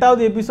வந்து நம்ம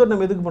 8வது எபிசோட்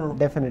நம்ம எதுக்கு பண்ணணும்.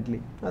 Definitely.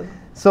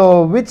 So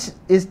which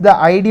is the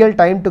ideal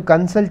time to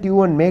consult you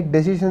and make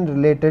decision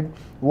related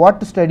what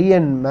to study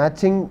and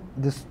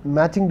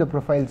matching the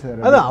profile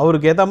sir? அதான்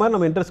அவருக்கு ஏற்ற மாதிரி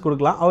நம்ம இன்ட்ரெஸ்ட்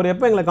கொடுக்கலாம். அவர்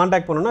எப்போ எங்களை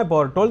காண்டாக்ட் பண்ணணும்னா, இப்போ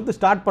 12th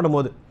ஸ்டார்ட்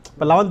பண்ணும்போது,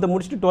 இப்போ 11th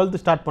முடிச்சுட்டு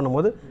 12th ஸ்டார்ட்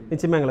பண்ணும்போது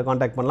நிச்சயமாக எங்களை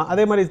காண்டாக்ட் பண்ணலாம்.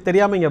 அதே மாதிரி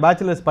தெரியாமல் இங்கே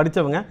பேச்சுலர்ஸ்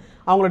படித்தவங்க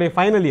அவங்களுடைய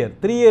ஃபைனல் இயர்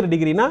 3 year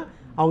டிகிரினா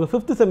அவங்க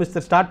 5th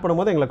செமஸ்டர் ஸ்டார்ட்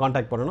பண்ணும்போது எங்களை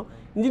காண்டாக்ட் பண்ணணும்.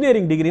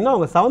 இன்ஜினியரிங் டிகிரினா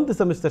அவங்க 7th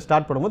செமஸ்டர்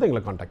ஸ்டார்ட் பண்ணும்போது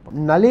எங்களை காண்டாக்ட்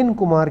பண்ணணும். நளின்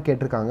குமார்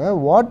கேட்டிருக்காங்க,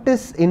 what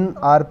is in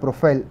R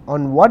profile,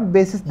 on what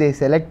basis they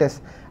select as,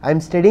 I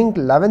am studying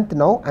 11th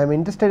now, I am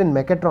interested in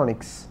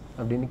mechatronics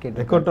அப்படின்னு கேட்டு.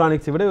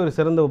 மெக்கட்ரானிக்ஸை விட ஒரு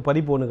சிறந்த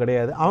படிப்பு ஒன்று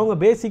கிடையாது. அவங்க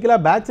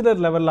பேசிக்கலாக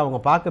பேச்சுலர் லெவலில்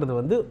அவங்க பார்க்குறது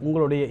வந்து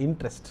உங்களுடைய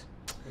இன்ட்ரெஸ்ட்,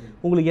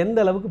 உங்களுக்கு எந்த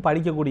அளவுக்கு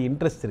படிக்கக்கூடிய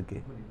இன்ட்ரெஸ்ட்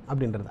இருக்குது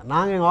அப்படின்றது தான்.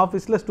 நாங்கள் எங்கள்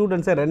ஆஃபீஸில்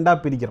ஸ்டூடெண்ட்ஸை 2ஆக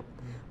பிரிக்கிறோம்.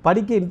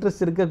 படிக்க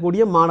இன்ட்ரெஸ்ட்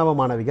இருக்கக்கூடிய மாணவ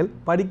மாணவிகள்,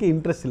 படிக்க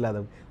இன்ட்ரெஸ்ட்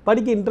இல்லாதவங்க.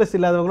 படிக்க இன்ட்ரெஸ்ட்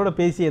இல்லாதவங்களோட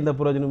பேசி எந்த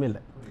பிரயோஜனமும்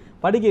இல்லை.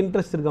 படிக்க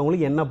இன்ட்ரெஸ்ட்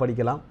இருக்கவங்களுக்கு என்ன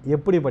படிக்கலாம்,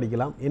 எப்படி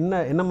படிக்கலாம்,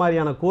 என்ன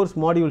மாதிரியான கோர்ஸ்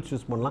மாடியூல்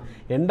சூஸ் பண்ணலாம்.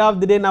 எண்ட் ஆஃப்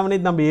தி டே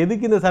நம்ம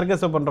எதுக்கு இந்த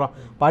சர்க்கஸை பண்ணுறோம்,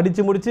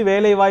 படித்து முடித்து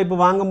வேலை வாய்ப்பு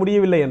வாங்க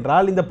முடியவில்லை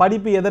என்றால் இந்த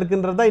படிப்பு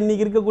எதற்குன்றது தான்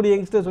இன்றைக்கி இருக்கக்கூடிய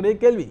யங்ஸ்டர்ஸுடைய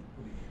கேள்வி.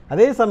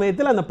 அதே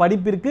சமயத்தில் அந்த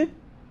படிப்பிற்கு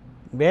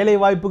வேலை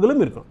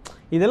வாய்ப்புகளும் இருக்கும்.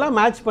 இதெல்லாம்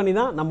மேட்ச் பண்ணி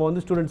தான் நம்ம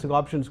வந்து ஸ்டூடெண்ட்ஸுக்கு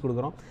ஆப்ஷன்ஸ்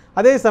கொடுக்குறோம்.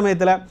 அதே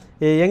சமயத்தில்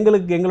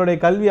எங்களுடைய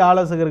கல்வி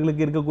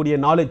ஆலோசகர்களுக்கு இருக்கக்கூடிய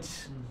நாலேஜ்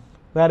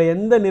வேறு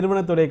எந்த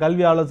நிறுவனத்துடைய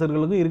கல்வி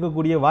ஆலோசகர்களுக்கும்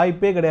இருக்கக்கூடிய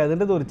வாய்ப்பே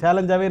கிடையாதுன்றது ஒரு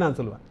சேலஞ்சாகவே நான்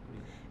சொல்லுவேன்.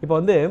 இப்போ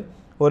வந்து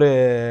ஒரு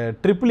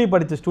ட்ரிபிள்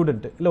படித்த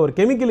ஸ்டூடெண்ட்டு இல்லை ஒரு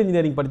கெமிக்கல்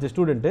இன்ஜினியரிங் படித்த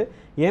ஸ்டூடெண்ட்டு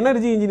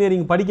எனர்ஜி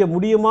இன்ஜினியரிங் படிக்க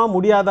முடியுமா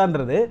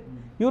முடியாதான்றது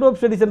யூரோப்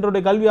ஸ்டடி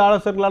சென்டருடைய கல்வி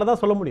ஆலோசகர்களால்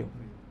தான் சொல்ல முடியும்.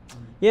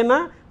 ஏன்னா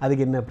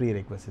அதுக்கு என்ன ப்ரீ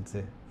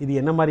ரெக்வசிட்ஸு, இது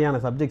என்ன மாதிரியான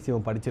சப்ஜெக்ட்ஸ்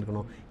இவன்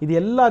படிச்சிருக்கணும், இது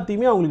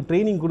எல்லாத்தையுமே அவங்களுக்கு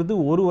ட்ரைனிங் கொடுத்து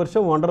 1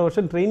 வருஷம் 1.5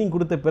 வருஷம் ட்ரைனிங்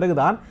கொடுத்த பிறகு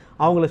தான்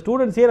அவங்கள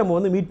ஸ்டூடெண்ட்ஸே நம்ம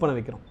வந்து மீட் பண்ண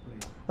வைக்கிறோம்.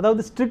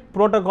 அதாவது strict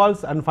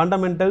protocols and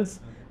fundamentals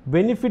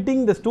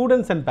benefiting the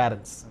students and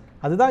parents,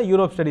 அதுதான்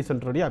Europe study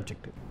சென்டருடைய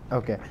objective.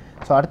 Okay,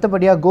 so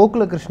அடுத்தபடியாக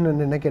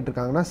கோகுலகிருஷ்ணன் என்ன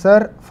கேட்டிருக்காங்கன்னா,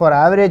 sir for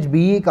average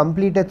BE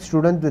completed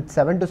student with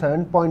 7 to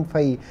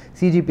 7.5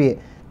 CGPA,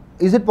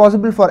 is it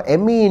possible for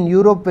ME in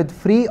Europe with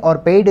free or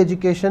paid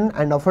education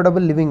and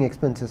affordable living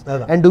expenses?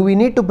 And do we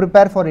need to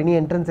prepare for any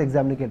entrance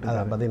exam னு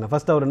கேட்டிருக்காங்க. பார்த்தீங்கன்னா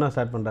first அவர் என்ன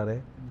start பண்ணுறாரு,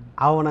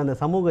 அவனை அந்த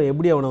சமூகம்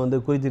எப்படி அவனை வந்து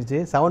குறிச்சிருச்சு.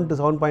 7 to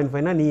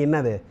 7.5னா நீ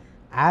என்னது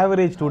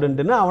ஆவரேஜ்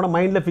ஸ்டூடெண்ட்டுன்னு அவனை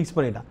மைண்டில் ஃபிக்ஸ்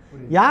பண்ணிட்டான்.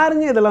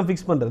 யாருங்க இதெல்லாம்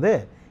ஃபிக்ஸ் பண்ணுறது?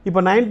 இப்போ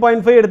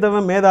 9.5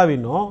 எடுத்தவன்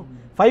மேதாவின்னும்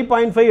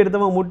 5.5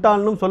 எடுத்தவன்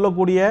முட்டாள்னும்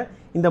சொல்லக்கூடிய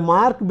இந்த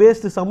மார்க்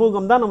பேஸ்டு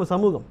சமூகம் தான் நம்ம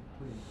சமூகம்.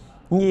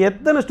 இங்கே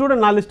எத்தனை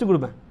ஸ்டூடெண்ட் நான் லிஸ்ட்டு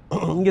கொடுப்பேன்,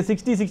 இங்கே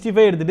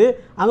 60-65 எடுத்துகிட்டு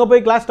அங்கே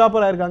போய் கிளாஸ்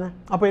டாப்பர் ஆயிருக்காங்க.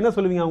 அப்போ என்ன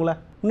சொல்லுவீங்க அவங்கள?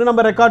 இன்னும்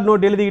நம்ம ரெக்கார்ட்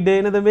நோட் எழுதிக்கிட்டு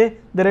என்னதுமே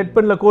இந்த ரெட்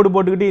பெனில் கோடு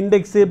போட்டுக்கிட்டு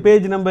இண்டெக்ஸு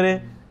பேஜ் நம்பரு,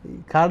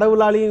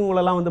 கடவுளாலையும்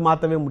உங்களெல்லாம் வந்து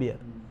மாற்றவே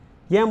முடியாது.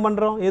 ஏன்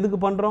பண்ணுறோம், எதுக்கு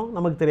பண்ணுறோம்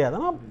நமக்கு தெரியாது.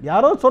 ஆனால்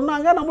யாரோ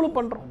சொன்னாங்க நம்மளும்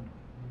பண்ணுறோம்,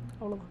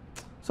 அவ்வளோதான்.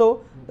 So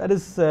that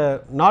is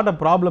not a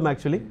problem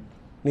actually.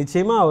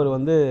 நிச்சயமாக அவர்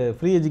வந்து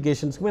ஃப்ரீ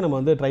எஜுகேஷன்ஸுக்குமே நம்ம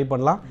வந்து ட்ரை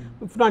பண்ணலாம்.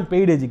 If not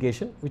paid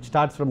education which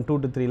starts from 2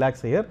 to 3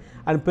 lakhs a year.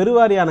 And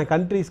பெருவாரியான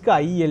கண்ட்ரீஸ்க்கு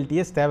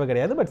IELTS தேவை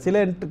கிடையாது, பட்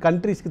சில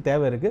கண்ட்ரீஸ்க்கு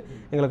தேவை இருக்குது.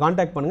 எங்களை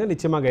காண்டாக்ட் பண்ணுங்கள்,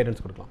 நிச்சயமாக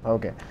கைடன்ஸ் கொடுக்கலாம்.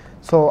 ஓகே,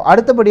 ஸோ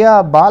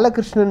அடுத்தபடியாக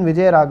பாலகிருஷ்ணன்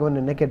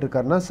விஜயராகவன் என்ன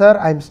கேட்டிருக்காருன்னா, sir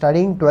I am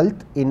studying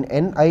 12th in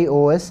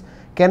NIOS,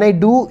 can I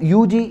two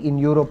UG இன்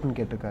யூரோப்னு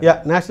கேட்டிருக்காரு.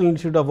 நேஷனல்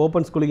இன்ஸ்டியூட் ஆஃப்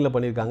ஓப்பன் ஸ்கூலிங்கில்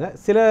பண்ணியிருக்காங்க.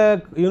 சில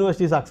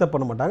யூனிவர்சிட்டிஸ் அக்செப்ட்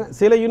பண்ண மாட்டாங்க,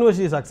 சில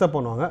யூனிவர்சிட்டிஸ் அக்செப்ட்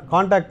பண்ணுவாங்க.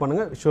 காண்டாக்ட்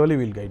பண்ணுங்கள், surely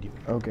will guide you.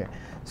 Okay,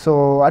 so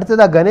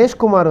அடுத்ததாக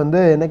கணேஷ்குமார் வந்து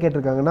என்ன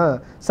கேட்டிருக்காங்கன்னா,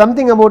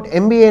 something about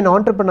MBA in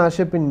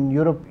entrepreneurship in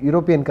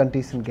European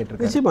கண்ட்ரீஸ்னு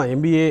கேட்டிருக்காங்க. நிச்சயமா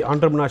MBA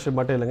ஆண்டர்பிரினர்ஷிப்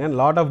மட்டும் இல்லைங்க,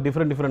 லாட் ஆஃப்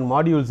டிஃப்ரெண்ட்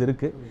மாடியூல்ஸ்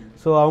இருக்குது.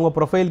 ஸோ அவங்க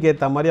ப்ரொஃபைலுக்கு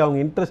ஏற்ற மாதிரி, அவங்க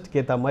இன்ட்ரெஸ்ட்க்கு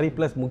ஏற்ற மாதிரி,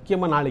 ப்ளஸ்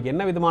முக்கியமாக நாளைக்கு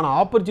என்ன விதமான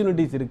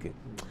ஆப்பர்ச்சுனிட்டிஸ் இருக்குது.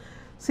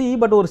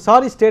 பட் ஒரு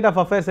சாரி ஸ்டேட் ஆஃப்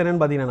அஃபேர்ஸ்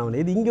என்னன்னு பார்த்தீங்கன்னா,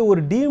 இது இங்கே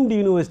ஒரு டீம்டு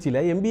யூனிவர்சிட்டியில்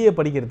MBA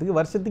படிக்கிறதுக்கு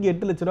வருஷத்துக்கு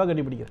 8 லட்ச ரூபா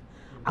கட்டி படிக்கிறேன்.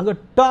 அங்கே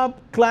டாப்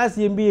கிளாஸ்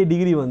MBA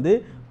டிகிரி வந்து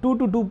 2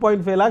 to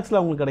 2.5 lakhs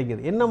அவங்களுக்கு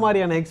கிடைக்கிது. என்ன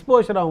மாதிரியான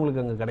எக்ஸ்போஷர்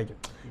அவங்களுக்கு அங்கே கிடைக்கும்.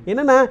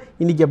 என்னென்னா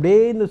இன்றைக்கி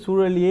அப்படியே இந்த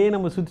சூழலையே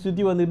நம்ம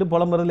சுற்றி வந்துக்கிட்டு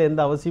புலம்புறதுல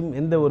எந்த அவசியம்,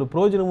 எந்த ஒரு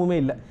பிரயோஜனமுமே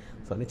இல்லை.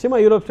 ஸோ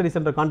நிச்சயமாக யூரோப் ஸ்டடி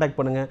சென்டர் காண்டாக்ட்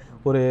பண்ணுங்கள்.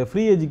 ஒரு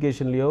ஃப்ரீ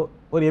எஜுகேஷன்லையோ,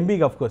 ஒரு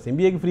MBAக்கு ஆஃப்கோர்ஸ்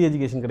MBAக்கு ஃப்ரீ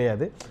எஜுகேஷன்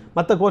கிடையாது,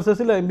 மற்ற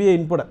கோர்சஸில் MBA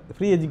இன்போட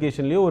ஃப்ரீ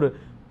எஜுகேஷன்லையோ ஒரு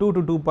 2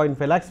 to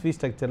 2.5 lakhs ஃபீஸ்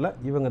ஸ்ட்ரக்சரில்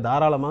இவங்க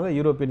தாராளமாக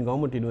யூரோப்பியன்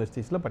கவர்மெண்ட்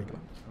யூனிவர்சிட்டிஸில்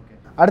படிக்கலாம்.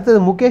 அடுத்தது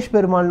முகேஷ்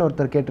பெருமாள்னு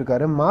ஒருத்தர்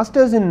கேட்டிருக்காரு,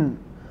 மாஸ்டர்ஸ் இன்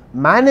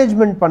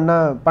மேனேஜ்மெண்ட்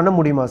பண்ண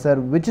முடியுமா sir,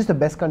 which is the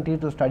best country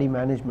to study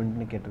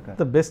மேனேஜ்மெண்ட்னு கேட்டிருக்காரு.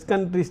 த பெஸ்ட்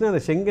கண்ட்ரீஸ்னால்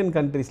அந்த ஷெங்கன்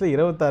கண்ட்ரீஸில்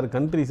 26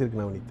 கண்ட்ரீஸ்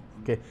இருக்குது Navneeth.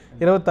 Okay,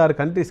 26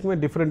 கண்ட்ரீஸ்க்குமே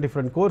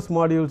different course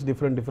modules,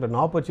 different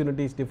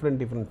opportunities,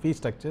 different fees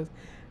structures,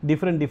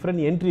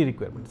 different entry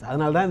requirements.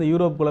 அதனால தான் இந்த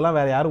யூரோப்புக்குள்ளெல்லாம்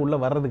வேறு யாரும் உள்ளே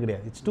வர்றது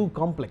கிடையாது. It's two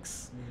complex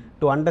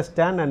to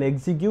understand and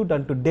execute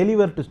and to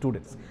deliver to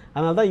students.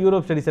 அதனால தான்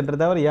யூரோப் ஸ்டடி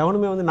சென்டர் தவிர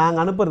எவனுமே வந்து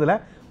நாங்கள் அனுப்புறதில்ல.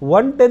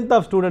 1/10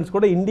 ஆஃப் ஸ்டூடெண்ட்ஸ்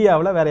கூட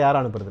இந்தியாவில் வேறு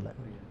யாரும் அனுப்புறதில்ல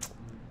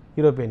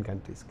யூரோப்பியன்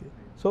கண்ட்ரீஸ்க்கு.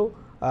 ஸோ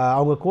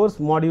அவங்க கோர்ஸ்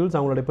மாடியூல்ஸ்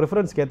அவங்களுடைய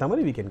ப்ரிஃபரன்ஸ்க்கு ஏற்ற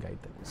மாதிரி we can guide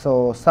them. So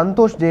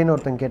Santhosh Jain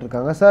ஒருத்தங்க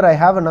கேட்டிருக்காங்க, sir I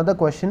have another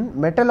question,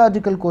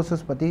 metallurgical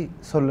courses பற்றி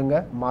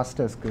சொல்லுங்கள்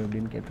மாஸ்டர்ஸ்க்கு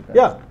அப்படின்னு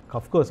கேட்டிருக்காங்க.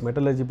 அஃப்கோர்ஸ்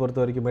மெட்டலர்ஜி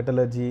பொறுத்த வரைக்கும்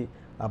மெட்டலர்ஜி,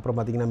 அப்புறம்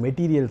பார்த்திங்கன்னா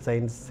மெட்டீரியல்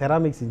சயின்ஸ்,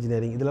 செராமிக்ஸ்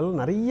இன்ஜினியரிங், இதிலெல்லாம்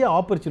நிறைய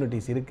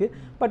ஆப்பர்ச்சுனிட்டிஸ் இருக்குது.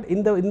 பட்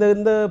இந்த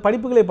இந்த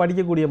படிப்புகளை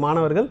படிக்கக்கூடிய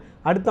மாணவர்கள்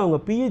அடுத்து அவங்க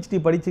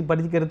PhD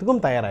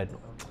படிக்கிறதுக்கும்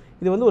தயாராகிடணும்.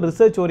 இது வந்து ஒரு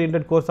ரிசர்ச்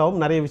ஓரியன்ட்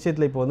கோர்ஸாகவும் நிறைய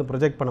விஷயத்தில் இப்போ வந்து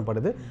ப்ரொஜெக்ட்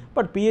பண்ணப்படுது.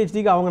 பட்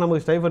PhDக்கு அவங்க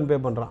நமக்கு ஸ்டைஃபன் பே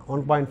பண்ணுறான்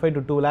 1.5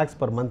 to 2 lakhs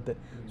per month.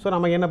 So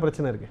நமக்கு என்ன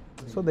பிரச்சனை இருக்குது?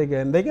 So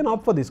they can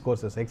opt for these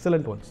courses,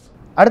 excellent ones.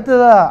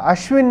 அடுத்ததாக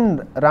அஸ்வின்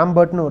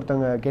ராம்பர்ட்னு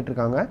ஒருத்தவங்க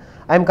கேட்டிருக்காங்க.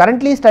 I am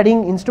currently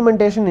studying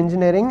instrumentation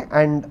engineering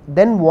and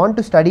then want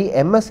to study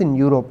MS in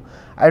Europe.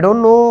 I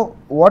don't know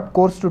what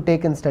course to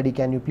take and study,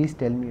 can you please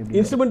tell me.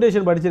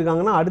 Instrumentation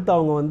படிச்சிருக்காங்கன்னா அடுத்து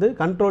அவங்க வந்து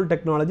control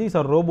technologies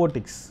R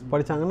robotics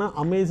படித்தாங்கன்னா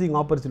amazing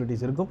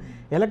opportunities இருக்கும்.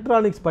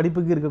 Electronics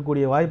படிப்புக்கு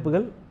இருக்கக்கூடிய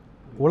வாய்ப்புகள்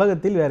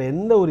உலகத்தில் வேறு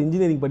எந்த ஒரு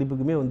இன்ஜினியரிங்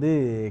படிப்புக்குமே வந்து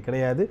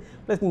கிடையாது.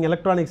 ப்ளஸ் நீங்கள்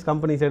எலக்ட்ரானிக்ஸ்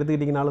கம்பெனிஸ்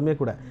எடுத்துக்கிட்டிங்கனாலுமே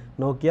கூட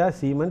Nokia,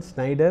 siemens,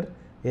 Snyder,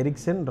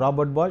 Ericsson,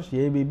 Robert bash,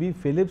 ABP,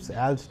 Philips,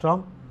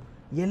 ஆல்ஸ்ட்ராம்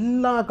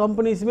எல்லா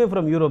கம்பெனிஸுமே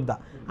ஃப்ரம் யூரோப்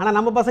தான். ஆனால்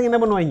நம்ம பசங்க என்ன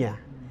பண்ணுவாங்க,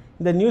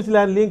 இந்த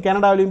நியூசிலாண்ட்லேயும்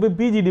கனடாவிலையும் போய்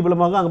பிஜி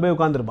டிப்ளமாவுக்கு அங்கே போய்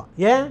உட்காந்துருப்பான்.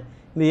 ஏன்?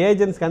 இந்த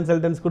ஏஜென்ட்ஸ்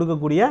கன்சல்டன்ஸ்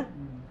கொடுக்கக்கூடிய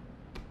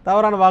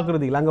தவறான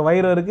வாக்குறுதிகள். அங்கே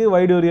வைரம் இருக்குது,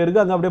 வைடூரியம்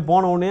இருக்குது, அங்கே அப்படியே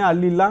போன உடனே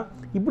அள்ளிடலாம்.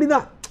 இப்படி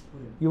தான்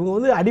இவங்க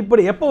வந்து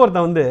அடிப்படை. எப்போ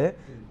ஒருத்தன் வந்து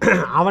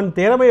அவன்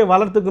திறமையை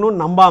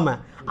வளர்த்துக்கணும்னு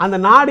நம்பாமல் அந்த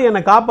நாடு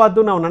என்னை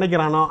காப்பாற்றுன்னு அவன்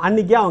நினைக்கிறானோ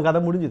அன்றைக்கே அவன் கதை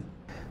முடிஞ்சுது.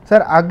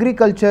 சார்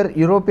அக்ரிகல்ச்சர்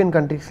யூரோப்பியன்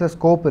கண்ட்ரீஸில்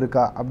ஸ்கோப்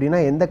இருக்கா அப்படின்னா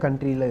எந்த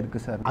கண்ட்ரியில்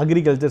இருக்குது சார்?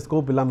 அக்ரிகல்ச்சர்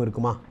ஸ்கோப் இல்லாமல்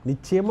இருக்குமா?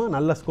 நிச்சயமாக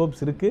நல்ல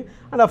ஸ்கோப்ஸ் இருக்குது.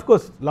 அண்ட்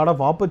அஃப்கோர்ஸ் லாட்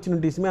ஆஃப்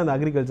ஆப்பர்ச்சுனிட்டிஸுமே அந்த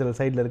அக்ரிகல்ச்சரல்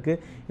சைடில் இருக்குது.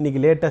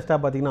 இன்றைக்கி லேட்டஸ்ட்டாக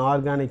பார்த்தீங்கன்னா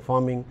ஆர்கானிக்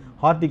ஃபார்மிங்,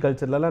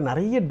 ஹார்டிகல்ச்சர்லாம்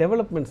நிறைய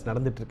டெவலப்மெண்ட்ஸ்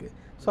நடந்துகிட்ருக்கு.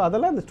 ஸோ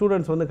அதெல்லாம் இந்த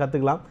ஸ்டூடெண்ட்ஸ் வந்து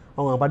கற்றுக்கலாம்.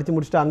 அவங்க படித்து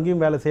முடிச்சுட்டு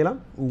அங்கேயும் வேலை செய்யலாம்,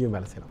 இங்கேயும்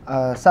வேலை செய்யலாம்.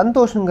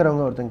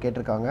 சந்தோஷங்கிறவங்க ஒருத்தங்க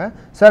கேட்டிருக்காங்க.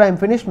 Sir I am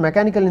finished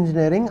mechanical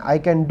engineering. I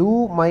can do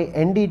my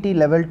entity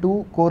level 2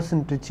 course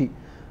in Trichy.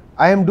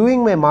 I am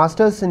doing my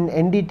masters in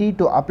NDT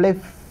to apply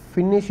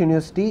Finnish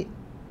University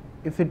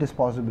if it is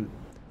possible.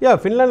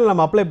 ஃபின்லாண்டில்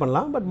நம்ம அப்ளை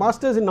பண்ணலாம். பட்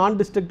மாஸ்டர்ஸ் இன் நான்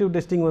destructive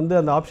testing வந்து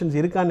அந்த options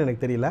இருக்கான்னு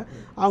எனக்கு தெரியல.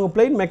 அவங்க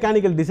plain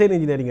mechanical design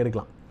engineering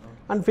எடுக்கலாம்.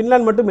 அண்ட்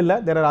ஃபின்லாண்ட் மட்டும் இல்லை,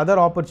 there are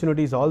other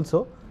opportunities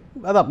also.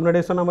 அதான்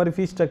முன்னாடியே சொன்ன மாதிரி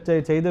fees structure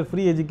it's either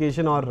free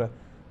education R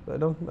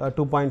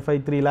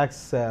 2.53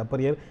 lakhs per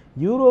year.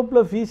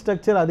 யூரோப்பில் ஃபீஸ்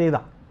ஸ்ட்ரக்சர் அதே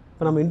தான்.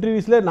 இப்போ நம்ம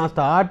இன்டர்வியூஸில் நான்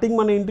ஸ்டார்டிங்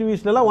பண்ண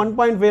இன்டர்வியூஸ்லாம்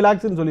 1.5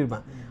 lakhsன்னு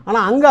சொல்லியிருப்பேன்.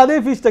 ஆனால் அங்கே அதே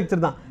ஃபீஸ்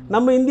ஸ்ட்ரக்சர் தான்.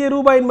 நம்ம இந்திய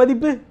ரூபாயின்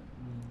மதிப்பு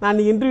நான்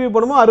இன்றைக்கி இன்டர்வியூ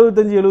பண்ணுமோ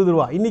 65-70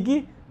 ரூபா, இன்றைக்கி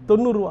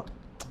 90 ரூபா.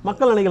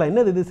 மக்கள் நினைக்கலாம்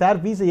என்னது இது சார்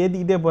ஃபீஸை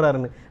ஏற்றிக்கிட்டே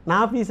போகிறாருன்னு.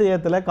 நான் ஃபீஸை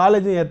ஏற்றலை,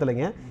 காலேஜும்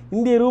ஏற்றலைங்க.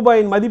 இந்திய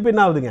ரூபாயின் மதிப்பு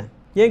என்ன ஆகுதுங்க,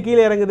 ஏன்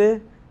கீழே இறங்குது?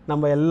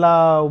 நம்ம எல்லா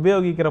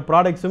உபயோகிக்கிற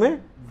ப்ராடக்ட்ஸுமே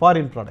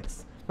ஃபாரின் ப்ராடக்ட்ஸ்.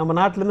 நம்ம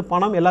நாட்டிலேருந்து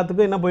பணம்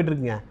எல்லாத்துக்கும் என்ன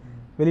போயிட்டுருக்குங்க,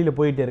 வெளியில்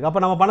போயிட்டே இருக்குது.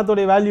 அப்போ நம்ம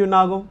பணத்தோடைய வேல்யூ என்ன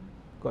ஆகும்?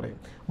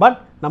 குறையும். பட்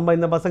நம்ம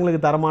இந்த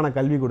பசங்களுக்கு தரமான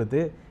கல்வி கொடுத்து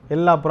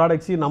எல்லா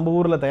ப்ராடக்ட்ஸையும் நம்ம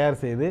ஊரில் தயார்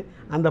செய்து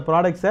அந்த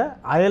ப்ராடக்ட்ஸை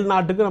அயல்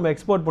நாட்டுக்கு நம்ம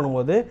எக்ஸ்போர்ட்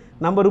பண்ணும்போது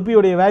நம்ம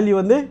ருப்பியோடைய வேல்யூ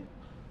வந்து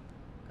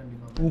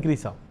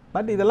இன்க்ரீஸ் ஆகும்.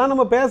 பட் இதெல்லாம்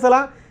நம்ம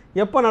பேசலாம்,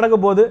 எப்போ நடக்க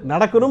போகுது,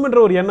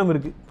 நடக்கணும்ன்ற ஒரு எண்ணம்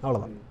இருக்குது,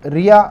 அவ்வளோதான்.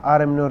 ரியா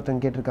ஆர்எம்னு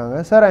ஒருத்தங்க கேட்டிருக்காங்க.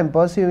 Sir I am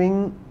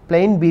pursuing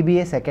plain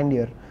BBA second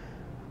year.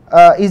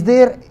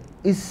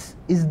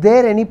 Is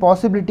there any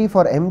possibility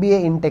for MBA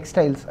in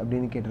textiles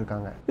அப்படின்னு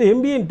கேட்டிருக்காங்க.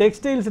 எம்பிஏ இன்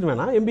டெக்ஸ்டைல்ஸ்னு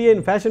வேணாம், எம்பிஏ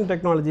இன் ஃபேஷன்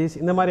டெக்னாலஜிஸ்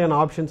இந்த மாதிரியான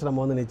ஆப்ஷன்ஸ்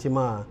நம்ம வந்து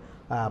நிச்சயமாக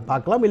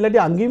பார்க்கலாம். இல்லாட்டி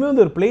அங்கேயுமே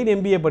வந்து ஒரு பிளெயின்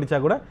எம்பிஏ படித்தா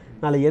கூட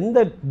நாளை எந்த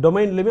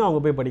டொமைன்லையுமே அவங்க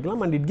போய்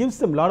படிக்கலாம். And it gives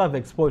them lot of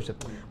exposure.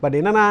 But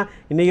என்னன்னா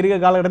இன்றைக்கி இருக்க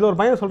காலகட்டத்தில் ஒரு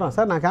பையன் சொல்கிறான்,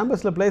 சார் நான்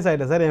கேம்பஸில் ப்ளேஸ்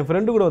ஆகிட்டேன் சார், என்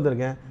ஃப்ரெண்டு கூட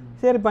வந்திருக்கேன்.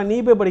 சரிப்பா நீ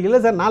போய் படிக்கல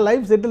சார், நான்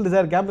லைஃப் செட்டில்டு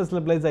சார்,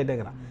 கேம்பஸில் ப்ளேஸ்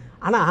ஆகிட்டேங்கிறான்.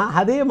 ஆனால்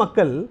அதே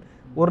மக்கள்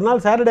ஒரு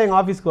நாள் சாட்டர்டே எங்கள்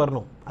ஆஃபீஸ்க்கு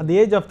வரணும். அட்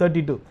ஏஜ் ஆஃப்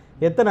 32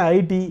 எத்தனை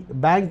ID,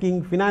 banking,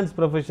 finance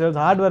professionals,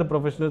 hardware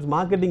professionals,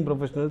 marketing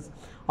professionals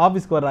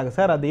ஆஃபீஸ்க்கு வர்றாங்க.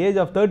 சார் அட் ஏஜ்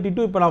ஆஃப்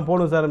 32 இப்போ நான்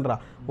போகணும்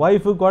சார்ன்றான்.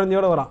 ஒய்ஃபு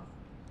குழந்தையோடு வரான்.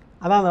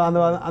 அதான்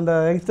அந்த அந்த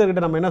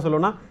யங்ஸ்டர்கிட்ட நம்ம என்ன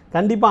சொல்லணும்னா,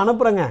 கண்டிப்பாக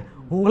அனுப்புகிறேங்க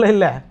உங்களே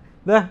இல்லை,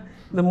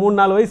 இந்த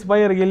 3-4 வயசு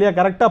பையன் இருக்கு இல்லையா,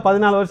 கரெக்டாக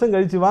 14 வருஷம்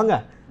கழிச்சு வாங்க,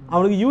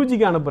 அவனுக்கு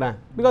யூஜிக்கு அனுப்புகிறேன்.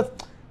 பிகாஸ்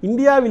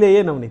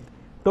இந்தியாவிலேயே நவனித்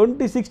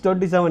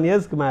 26-27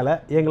 இயர்ஸ்க்கு மேலே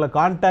எங்களை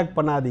கான்டாக்ட்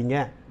பண்ணாதீங்க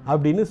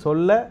அப்படின்னு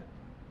சொல்ல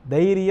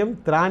தைரியம்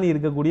திராணி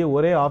இருக்கக்கூடிய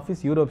ஒரே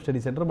ஆஃபீஸ் யூரோப் ஸ்டடி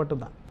சென்டர்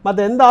மட்டும்தான். மற்ற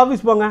எந்த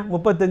ஆஃபீஸ் போங்க,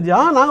 35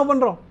 நாங்கள்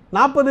பண்ணுறோம்,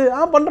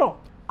 40 பண்ணுறோம்.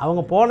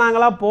 அவங்க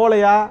போனாங்களா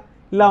போகலையா,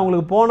 இல்லை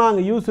அவங்களுக்கு போனால்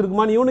அங்கே யூஸ்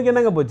இருக்குமான்னு இவனுக்கு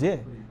என்னங்க போச்சு?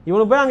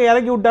 இவனை போய் அங்கே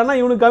இறக்கி விட்டான்னா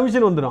இவனுக்கு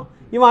கமிஷன் வந்துடும்,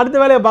 இவன் அடுத்த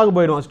வேலையை பார்க்க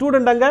போயிடுவான்.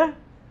 ஸ்டூடெண்ட் அங்கே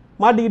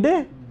மாட்டிக்கிட்டு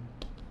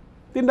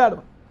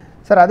திண்டாடுவான்.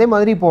 சார் அதே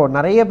மாதிரி இப்போது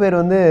நிறைய பேர்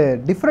வந்து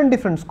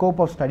டிஃப்ரெண்ட்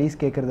ஸ்கோப் ஆஃப் ஸ்டடீஸ்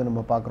கேட்குறது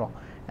நம்ம பார்க்குறோம்.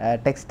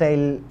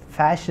 டெக்ஸ்டைல்,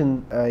 ஃபேஷன்,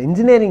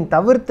 இன்ஜினியரிங்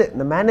தவிர்த்து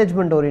இந்த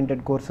மேனேஜ்மெண்ட்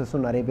ஓரியன்ட்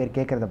கோர்சஸும் நிறைய பேர்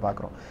கேட்குறத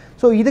பார்க்குறோம்.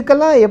 ஸோ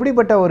இதுக்கெல்லாம்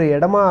எப்படிப்பட்ட ஒரு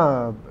இடமா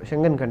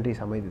ஷெங்கன்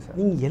கண்ட்ரிஸ் அமைது சார்?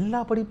 நீங்கள்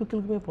எல்லா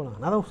படிப்புகளுக்குமே போகலாம்.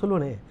 நான் தான்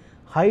சொல்லுவேனே,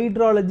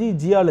 ஹைட்ராலஜி,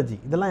 ஜியாலஜி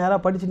இதெல்லாம்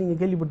யாராவது படித்து நீங்கள்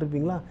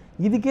கேள்விப்பட்டிருப்பீங்களா?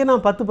 இதுக்கே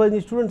நான்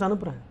 10-15 ஸ்டூடெண்ட்ஸ்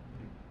அனுப்புகிறேன்.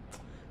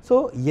 ஸோ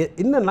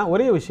என்னென்னா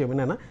ஒரே விஷயம்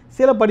என்னென்னா,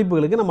 சில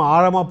படிப்புகளுக்கு நம்ம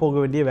ஆழமாக போக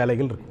வேண்டிய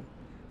வேலைகள் இருக்கும்.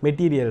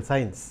 மெட்டீரியல்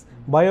சயின்ஸ்,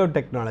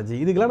 பயோடெக்னாலஜி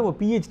இதுக்கெல்லாம் நம்ம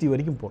பிஹெச்டி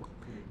வரைக்கும் போகணும்.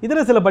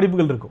 இதில் சில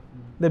படிப்புகள் இருக்கும்.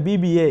 இந்த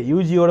பிபிஏ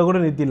யூஜியோட கூட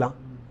நிறுத்திடலாம்,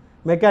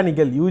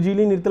 மெக்கானிக்கல்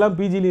யூஜிலையும் நிறுத்தலாம்,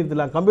 பிஜிலையும்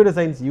நிறுத்தலாம், கம்ப்யூட்டர்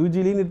சயின்ஸ்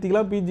யூஜிலையும்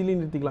நிறுத்திக்கலாம், பிஜிலையும்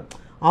நிறுத்திக்கலாம்,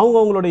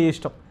 அவங்கவுங்களுடைய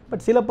இஷ்டம்.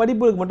 பட் சில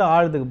படிப்புகளுக்கு மட்டும்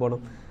ஆழத்துக்கு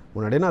போகணும்.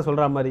 முன்னாடியே நான்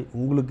சொல்கிற மாதிரி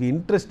உங்களுக்கு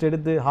இன்ட்ரெஸ்ட்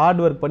எடுத்து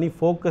ஹார்ட் ஒர்க் பண்ணி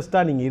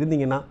ஃபோக்கஸ்டாக நீங்கள்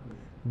இருந்தீங்கன்னா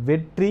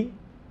வெற்றி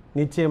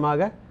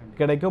நிச்சயமாக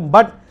கிடைக்கும்.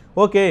 பட்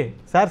ஓகே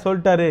சார்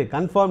சொல்லிட்டாரு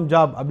கன்ஃபார்ம்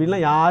ஜாப்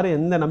அப்படின்லாம் யாரும்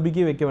எந்த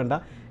நம்பிக்கையும் வைக்க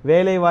வேண்டாம்.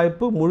 வேலை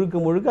வாய்ப்பு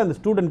முழுக்க அந்த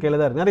ஸ்டூடெண்ட் கையில்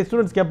தான் இருக்குது. நிறைய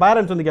ஸ்டூடெண்ட்ஸ்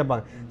பேரண்ட்ஸ் வந்து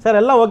கேட்பாங்க, சார்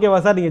எல்லாம் ஓகேவா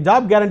சார், நீங்கள்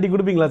ஜாப் கேரண்டி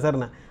கொடுப்பீங்களா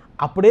சார்னு.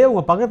 அப்படியே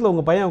உங்கள் பக்கத்தில்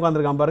உங்கள் பையன்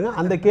உட்காந்துருக்கான் பாருங்கள்,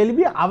 அந்த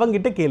கேள்வி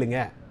அவங்ககிட்ட கேளுங்க.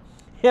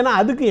 ஏன்னா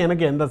அதுக்கு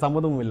எனக்கு எந்த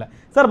சம்மதமும் இல்லை.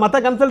 சார் மற்ற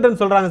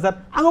கன்சல்டன்ட் சொல்கிறாங்க சார்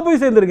அங்கே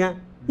போய் சேர்ந்துருங்க,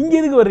 இங்கே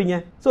எதுக்கு வர்றீங்க?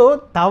 ஸோ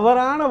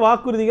தவறான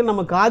வாக்குறுதிகள்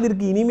நம்ம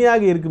காதிற்கு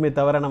இனிமையாக இருக்குமே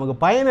தவிர நமக்கு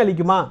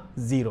பயனளிக்குமா?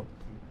 ஜீரோ.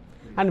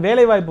 அண்ட்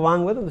வேலைவாய்ப்பு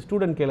வாங்குவது அந்த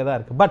ஸ்டூடெண்ட் கையில் தான்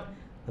இருக்குது. பட்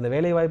அந்த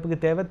வேலைவாய்ப்புக்கு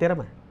தேவை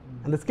திறமை.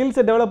 அந்த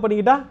ஸ்கில்ஸை டெவலப்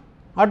பண்ணிக்கிட்டா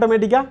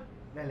ஆட்டோமேட்டிக்காக.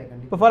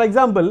 இப்போ ஃபார்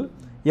எக்ஸாம்பிள்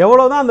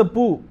எவ்வளோ தான் அந்த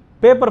பூ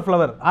பேப்பர்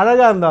ஃப்ளவர்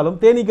அழகாக இருந்தாலும்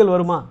தேனீக்கள்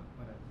வருமா?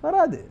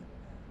 வராது.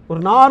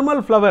 ஒரு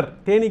நார்மல் ஃப்ளவர்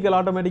தேனீக்கள்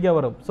ஆட்டோமேட்டிக்காக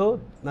வரும். ஸோ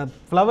நான்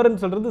ஃப்ளவர்னு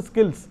சொல்கிறது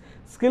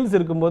ஸ்கில்ஸ்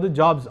இருக்கும்போது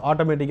ஜாப்ஸ்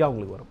ஆட்டோமேட்டிக்காக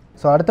உங்களுக்கு வரும்.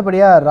 ஸோ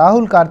அடுத்தபடியாக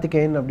ராகுல்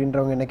கார்த்திகேயன்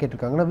அப்படின்றவங்க என்ன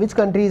கேட்டிருக்காங்கன்னா, which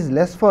country is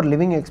less for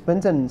living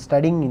expense and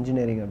studying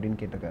engineering அப்படின்னு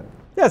கேட்டிருக்காரு.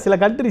 சில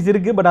கண்ட்ரிஸ்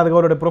இருக்குது, பட் அதுக்கு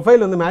அவரோட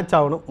ப்ரொஃபைல் வந்து மேட்ச்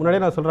ஆகணும்.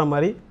 முன்னாடியே நான் சொல்கிற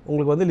மாதிரி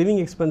உங்களுக்கு வந்து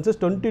லிவிங் எக்ஸ்பென்சஸ்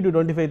 20,000 to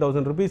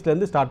 25,000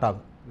 rupeesலேருந்து ஸ்டார்ட்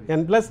ஆகும்.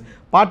 அண்ட் ப்ளஸ்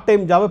பார்ட்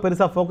டைம் ஜாபை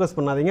பெருசாக ஃபோக்கஸ்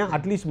பண்ணாதீங்க.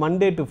 At least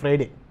Monday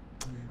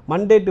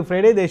to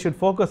Friday they should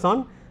focus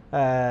on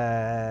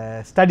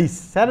studies.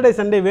 Saturday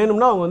Sunday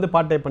வேணும்னா அவங்க வந்து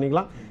பார்ட் டைம்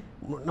பண்ணிக்கலாம்.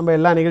 நம்ம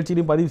எல்லா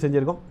நிகழ்ச்சியிலையும் பதிவு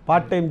செஞ்சுருக்கோம்.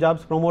 பார்ட் டைம்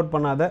ஜாப்ஸ் ப்ரொமோட்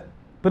பண்ணாத,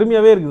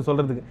 பெருமையாகவே இருக்குது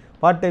சொல்கிறதுக்கு,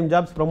 பார்ட் டைம்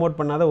ஜாப்ஸ் ப்ரொமோட்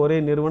பண்ணாத ஒரே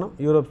நிறுவனம்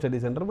யூரோப் ஸ்டடி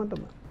சென்டர்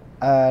மட்டும்தான்.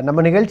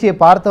 நம்ம நிகழ்ச்சியை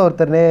பார்த்த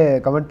ஒருத்தர்னே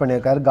கமெண்ட்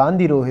பண்ணியிருக்காரு,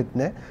 Gandhi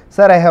ரோஹித்னு.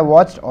 Sir, I have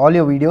watched all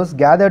your videos,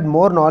 gathered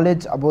more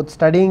knowledge about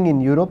studying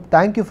in Europe.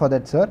 Thank you for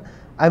that sir.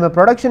 I am a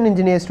production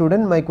engineer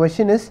student. My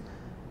question is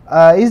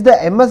the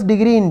MS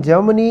degree in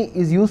Germany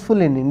is useful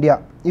in India?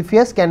 If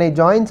yes, can I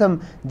join some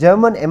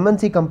German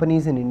MNC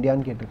companies in India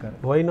ன்னு கேட்டிருக்காரு.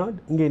 Why not?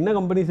 இங்கே என்ன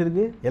companies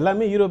இருக்குது?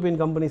 எல்லாமே European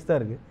companies தான்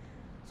இருக்குது.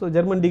 So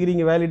German degree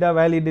இங்கே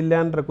valid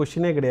இல்லைன்ற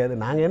கொஷினே கிடையாது.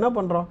 நாங்கள் என்ன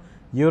பண்ணுறோம்,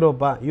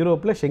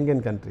 யூரோப்பில்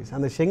ஷெங்கன் கண்ட்ரிஸ்,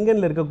 அந்த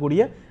ஷெங்கனில்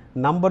இருக்கக்கூடிய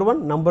நம்பர்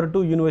 1 நம்பர்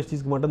 2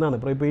 யூனிவர்சிட்டிஸ்க்கு மட்டும்தான்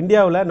அனுப்புகிறோம். இப்போ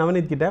இந்தியாவில்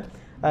நவநீத் கிட்ட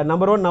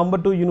நம்பர் 1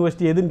 நம்பர் 2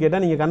 யூனிவர்சிட்டி எதுன்னு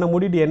கேட்டால் நீங்கள் கண்ணை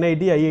மூடிட்டு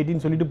NIT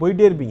IITன்னு சொல்லிட்டு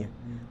போயிட்டே இருப்பீங்க.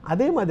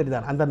 அதே மாதிரி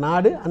தான்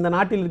அந்த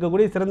நாட்டில்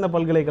இருக்கக்கூடிய சிறந்த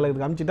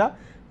பல்கலைக்கழகத்துக்கு அனுப்பிச்சிட்டா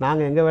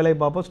நாங்கள் எங்கள் வேலையை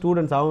பார்ப்போம்,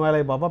 ஸ்டூடெண்ட்ஸ் அவங்க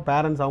வேலையை பார்ப்போம்,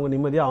 பேரண்ட்ஸ் அவங்க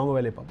நிம்மதியாக அவங்க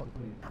வேலையை பார்ப்பாங்க.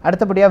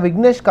 அடுத்தபடியாக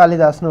விக்னேஷ்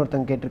காளிதாஸ்னு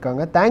ஒருத்தங்க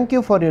கேட்டிருக்காங்க. Thank you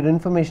for your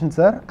information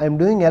sir. I am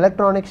doing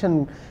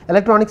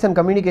electronics and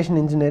communication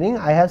engineering.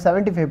 I have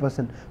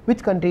 75%.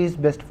 Which country is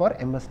best for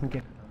எம்எஸ்ன்னு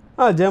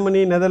கேட்டிருக்காங்க.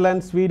 Germany,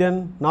 Netherlands, Sweden,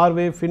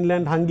 Norway,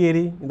 Finland,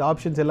 Hungary, இந்த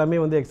ஆப்ஷன்ஸ் எல்லாமே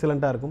வந்து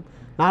எக்ஸலண்ட்டாக இருக்கும்.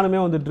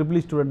 நானுமே வந்து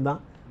ட்ரிபிள் ஸ்டூடெண்ட்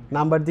தான்.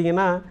 நான்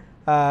பார்த்தீங்கன்னா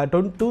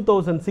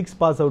 2006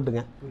 பாஸ்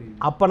அவுட்டுங்க.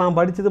 அப்போ நான்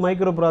படித்தது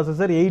மைக்ரோ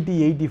ப்ராசஸர்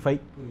 8085.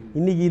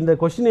 இன்றைக்கி இந்த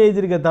கொஸ்டின்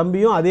எழுதியிருக்க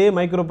தம்பியும் அதே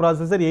மைக்ரோ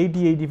ப்ராசஸர்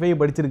 8085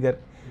 படிச்சிருக்காரு.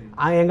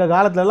 எங்கள்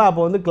காலத்துலலாம்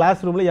அப்போ வந்து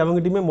கிளாஸ் ரூமில்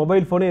எவங்கிட்டையுமே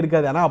மொபைல் ஃபோனே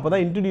இருக்காது. ஆனால் அப்போ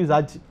தான் இன்ட்ரடியூஸ்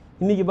ஆச்சு.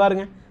 இன்றைக்கி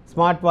பாருங்கள்,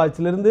 ஸ்மார்ட்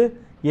வாட்ச்லேருந்து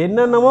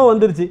என்னென்னமோ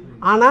வந்துருச்சு.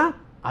 ஆனால்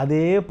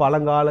அதே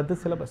பழங்காலத்து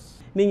சிலபஸ்.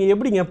 நீங்கள்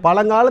எப்படிங்க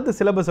பழங்காலத்து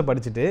சிலபஸை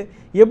படிச்சுட்டு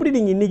எப்படி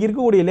நீங்கள் இன்றைக்கி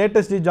இருக்கக்கூடிய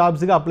லேட்டஸ்ட்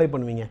ஜாப்ஸுக்கு அப்ளை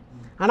பண்ணுவீங்க?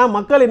 ஆனால்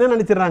மக்கள் என்ன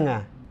நினச்சிட்றாங்க,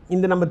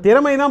 இந்த நம்ம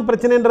திறமை தான்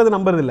பிரச்சனைன்றது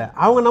நம்புறது இல்லை,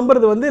 அவங்க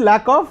நம்புறது வந்து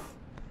லேக் ஆஃப்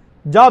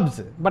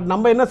ஜாப்ஸ். பட்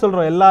நம்ம என்ன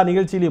சொல்கிறோம், எல்லா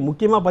நிகழ்ச்சியிலையும்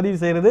முக்கியமாக பதிவு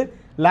செய்கிறது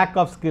லேக்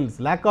ஆஃப்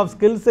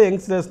ஸ்கில்ஸை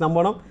யங்ஸ்டர்ஸ்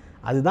நம்பணும்.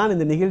 அதுதான்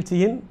இந்த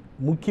நிகழ்ச்சியின்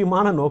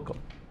முக்கியமான நோக்கம்.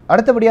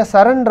 அடுத்தபடியாக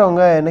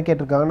சரண்றவங்க என்ன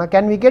கேட்டிருக்காங்கன்னா,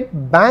 can we get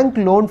bank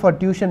loan for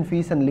tuition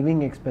fees and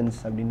living expense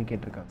அப்படின்னு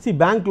கேட்டிருக்காங்க.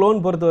 பேங்க்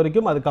லோன் பொறுத்த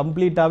வரைக்கும் அது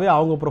கம்ப்ளீட்டாகவே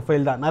அவங்க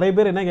ப்ரொஃபைல் தான். நிறைய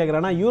பேர் என்ன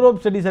கேட்குறாங்கன்னா, யூரோப்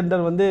ஸ்டடி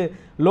சென்டர் வந்து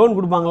லோன்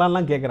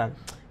கொடுப்பாங்களான்லாம் கேட்குறாங்க.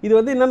 இது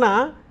வந்து என்னென்னா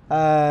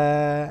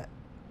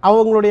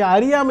அவங்களுடைய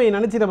அறியாமையை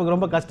நினச்சி நமக்கு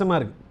ரொம்ப கஷ்டமாக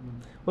இருக்குது.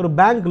 ஒரு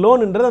பேங்க்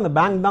லோனுன்றது அந்த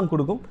பேங்க் தான்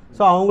கொடுக்கும்.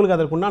 ஸோ அவங்களுக்கு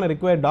அதற்குண்டான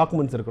ரிக்வயர்ட்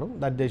டாக்குமெண்ட்ஸ் இருக்கணும்.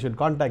 That they should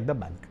contact the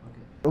bank.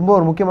 ரொம்ப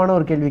ஒரு முக்கியமான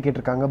ஒரு கேள்வி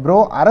கேட்டிருக்காங்க. ப்ரோ,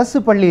 அரசு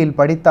பள்ளியில்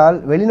படித்தால்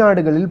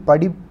வெளிநாடுகளில்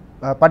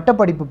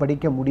பட்டப்படிப்பு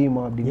படிக்க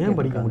முடியுமா அப்படின்னு? ஏன்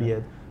படிக்க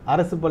முடியாது?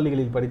 அரசு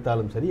பள்ளிகளில்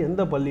படித்தாலும் சரி,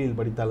 எந்த பள்ளியில்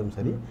படித்தாலும்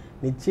சரி,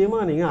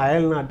 நிச்சயமாக நீங்கள்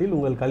அயல் நாட்டில்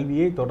உங்கள்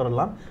கல்வியை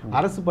தொடரலாம்.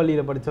 அரசு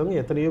பள்ளியில் படித்தவங்க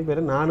எத்தனையோ பேர்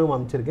நானும்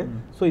அமைச்சிருக்கேன்.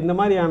 ஸோ இந்த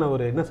மாதிரியான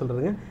ஒரு என்ன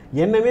சொல்கிறதுங்க,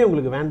 எண்ணமே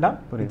உங்களுக்கு வேண்டாம்,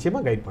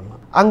 நிச்சயமாக கைட்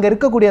பண்ணலாம். அங்கே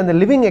இருக்கக்கூடிய அந்த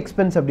லிவிங்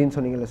எக்ஸ்பென்ஸ் அப்படின்னு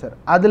சொன்னீங்கல்ல சார்,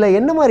 அதில்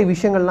என்ன மாதிரி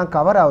விஷயங்கள்லாம்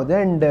கவர் ஆகுது?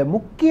 அண்ட்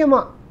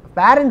முக்கியமாக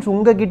பேரண்ட்ஸ்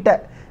உங்ககிட்ட,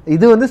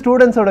 இது வந்து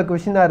ஸ்டூடெண்ட்ஸோட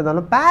கொஷினாக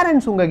இருந்தாலும்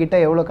பேரண்ட்ஸ் உங்ககிட்ட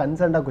எவ்வளோ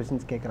கன்சர்ன்டாக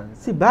கொஷின்ஸ் கேட்குறாங்க?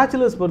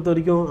 பேச்சுலர்ஸ் பொறுத்த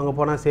வரைக்கும் அங்கே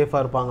போனால்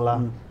சேஃபாக இருப்பாங்களா,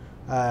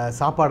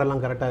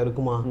 சாப்பாடெல்லாம் கரெக்டாக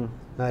இருக்குமா,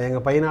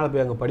 எங்கள் பையனால்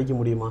போய் அங்கே படிக்க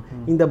முடியுமா,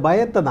 இந்த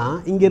பயத்தை தான்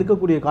இங்கே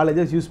இருக்கக்கூடிய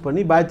காலேஜஸ் யூஸ்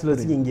பண்ணி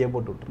பேச்சுலர்ஸுக்கு இங்கேயே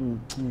போட்டு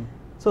விட்டுரும்.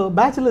 ஸோ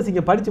பேச்சுலர்ஸ்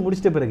இங்கே படித்து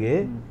முடிச்சிட்ட பிறகு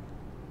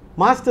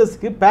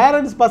மாஸ்டர்ஸ்க்கு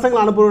பேரண்ட்ஸ் பசங்களை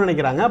அனுப்பணும்னு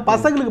நினைக்கிறாங்க,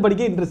 பசங்களுக்கு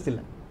படிக்க இன்ட்ரெஸ்ட்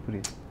இல்லை.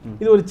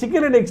 இது ஒரு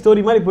சிக்கன் அண்ட் எக்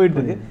ஸ்டோரி மாதிரி போயிட்டு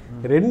இருக்கு.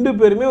 ரெண்டு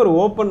பேருமே ஒரு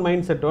ஓப்பன்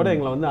மைண்ட் செட்டோட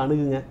எங்களை வந்து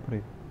அணுகுங்க.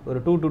 ஒரு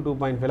 2 to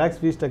 2.5 lakhs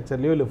ஃபீஸ்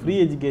ஸ்ட்ரக்சர்லையோ இல்லை ஃப்ரீ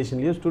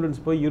எஜுகேஷன்லையோ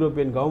ஸ்டூடெண்ட்ஸ் போய்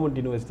யூரோப்பியன் கவர்மெண்ட்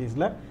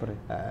யூனிவர்சிட்டிஸில்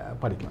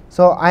படிக்கலாம்.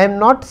 So I am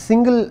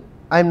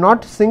not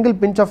single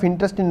pinch of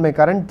interest in my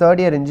current third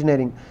year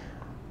engineering.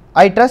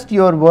 I trust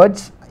your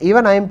words.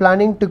 Even I am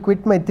planning to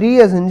quit my 3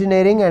 years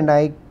engineering and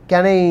I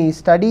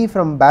study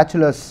from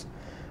bachelor's.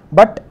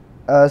 But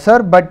sir,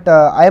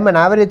 I am an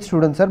average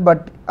student, sir.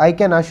 But I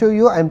can assure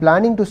you, I am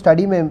planning to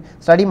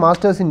study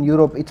masters in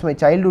Europe. It's my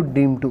childhood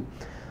dream too.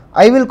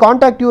 I will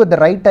contact you at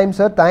the right time,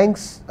 sir.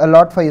 Thanks a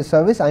lot for your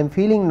service. I am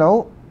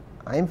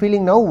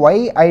feeling now why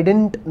I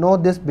didn't know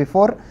this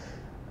before.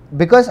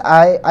 Because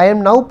I am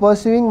now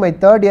pursuing my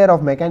third year of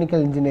mechanical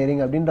engineering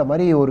அப்படின்ற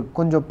மாதிரி ஒரு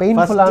கொஞ்சம்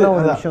பெயின்ஃபுல்லான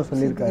ஒரு விஷயம்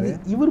சொல்லியிருக்காரு.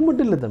 இவர்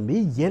மட்டும் இல்லை தம்பி,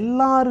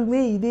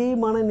 எல்லாருமே இதே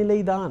மனநிலை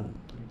தான்.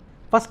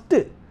 ஃபஸ்ட்டு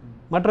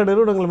மற்ற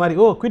நிறுவனங்கள் மாதிரி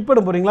குவிட்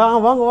பண்ண போகிறீங்களா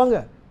வாங்க வாங்க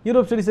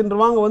யூரோப் ஸ்டடி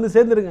சென்டர் வாங்க வந்து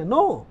சேர்ந்துருங்க.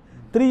 நோ,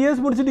 3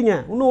 இயர்ஸ் முடிச்சிட்டிங்க,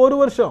 இன்னும் 1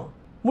 வருஷம்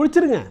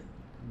முடிச்சிருங்க.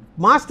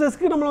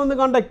 மாஸ்டர்ஸ்க்கு நம்மளை வந்து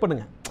காண்டாக்ட்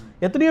பண்ணுங்கள்.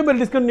 எத்தனையோ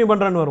பேர் டிஸ்கண்டினியூ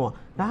பண்ணுறான்னு வருவான்.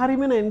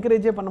 யாரையுமே நான்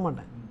என்கரேஜே பண்ண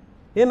மாட்டேன்.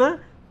 ஏன்னா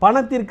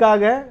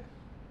பணத்திற்காக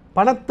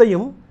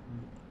பணத்தையும்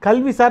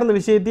கல்வி சார்ந்த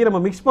விஷயத்தையும்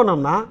நம்ம மிக்ஸ்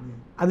பண்ணோம்னா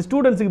அது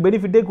ஸ்டூடெண்ட்ஸுக்கு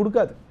பெனிஃபிட்டே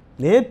கொடுக்காது.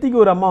 நேத்திக்கு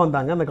ஒரு அம்மா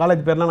வந்தாங்க, அந்த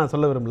காலேஜ் பேர்லாம் நான்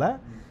சொல்ல விரும்பல.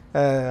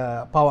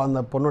 பாவம் அந்த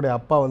பொண்ணுடைய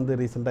அப்பா வந்து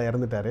ரீசெண்டாக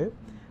இறந்துட்டார்.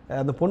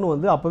 அந்த பொண்ணு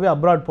வந்து அப்போவே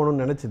அப்ராட்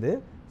போகணுன்னு நினச்சிது.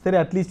 சரி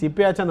அட்லீஸ்ட்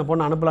இப்போயாச்சும் அந்த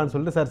பொண்ணு அனுப்பலான்னு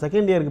சொல்லிட்டு, சார்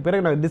செகண்ட் இயருக்கு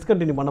பிறகு நாங்கள்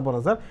டிஸ்கண்டினியூ பண்ண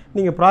போகிறோம் சார்,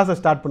 நீங்கள் ப்ராசஸ்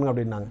ஸ்டார்ட் பண்ணுங்க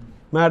அப்படின்னாங்க.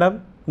 மேடம்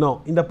நோ,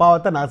 இந்த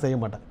பாவத்தை நான் செய்ய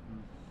மாட்டேன்.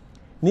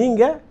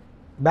 நீங்கள்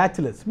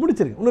பேச்சுலர்ஸ்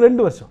முடிச்சிருங்க, இன்னும்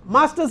 2 வருஷம்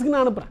மாஸ்டர்ஸ்க்கு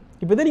நான் அனுப்புகிறேன்.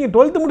 இப்போ இதே நீங்கள்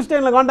 12th முடிச்சுட்டு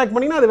எங்களை காண்டாக்ட்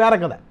பண்ணிங்கன்னா அது வேறு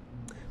கதை.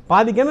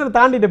 பாதி கிணறு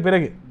தாண்டிட்ட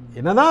பிறகு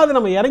என்ன தான் அது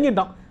நம்ம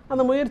இறங்கிட்டோம்,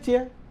 அந்த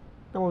முயற்சியை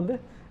நம்ம வந்து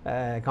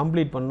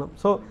கம்ப்ளீட் பண்ணணும்.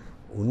 ஸோ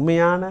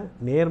உண்மையான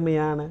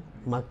நேர்மையான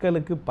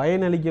மக்களுக்கு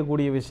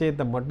பயனளிக்கக்கூடிய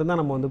விஷயத்தை மட்டும்தான்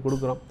நம்ம வந்து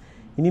கொடுக்குறோம்.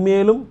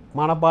 இனிமேலும்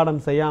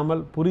மனப்பாடம்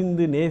செய்யாமல்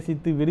புரிந்து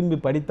நேசித்து விரும்பி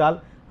படித்தால்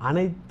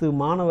அனைத்து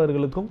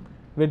மாணவர்களுக்கும்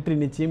வெற்றி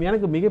நிச்சயம்.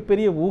 எனக்கு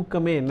மிகப்பெரிய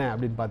ஊக்கமே என்ன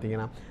அப்படின்னு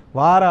பார்த்தீங்கன்னா,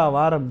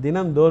 வாரம்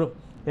தினந்தோறும்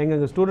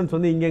எங்கள் ஸ்டூடெண்ட்ஸ்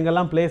வந்து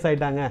இங்கெங்கெல்லாம் பிளேஸ்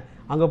ஆகிட்டாங்க,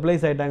 அங்கே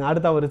பிளேஸ் ஆகிட்டாங்க,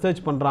 அடுத்து அவன்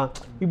ரிசர்ச் பண்ணுறான்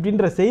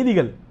இப்படின்ற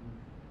செய்திகள்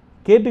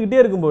கேட்டுக்கிட்டே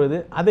இருக்கும்பொழுது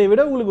அதை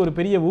விட உங்களுக்கு ஒரு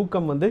பெரிய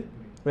ஊக்கம் வந்து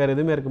வேறு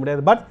எதுவுமே இருக்க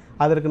முடியாது. பட்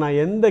அதற்கு நான்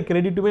எந்த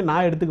கிரெடிட்டுமே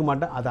நான் எடுத்துக்க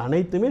மாட்டேன். அது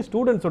அனைத்துமே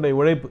ஸ்டூடெண்ட்ஸோடைய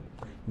உழைப்பு.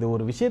 இது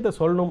ஒரு விஷயத்தை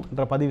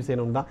சொல்லணும்ன்ற பதிவு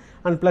செய்யணும் தான்.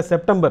 அண்ட் ப்ளஸ்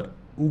செப்டம்பர்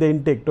இந்த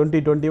இன்டேக்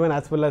 2021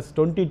 as well as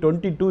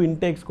 2022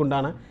 இன்டேக்ஸ்க்கு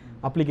உண்டான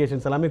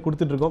அப்ளிகேஷன்ஸ் எல்லாமே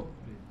கொடுத்துட்ருக்கோம்.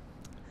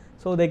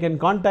 So they can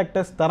contact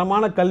as.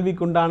 தரமான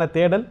கல்விக்குண்டான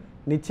தேடல்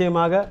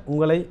நிச்சயமாக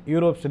உங்களை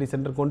யூரோப் ஸ்டடி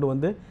சென்டர் கொண்டு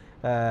வந்து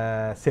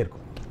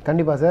சேர்க்கும்.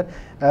 கண்டிப்பாக சார்.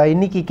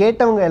 இன்றைக்கி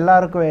கேட்டவங்க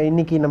எல்லாருக்கும்,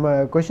 இன்றைக்கி நம்ம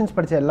கொஷின்ஸ்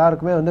படித்த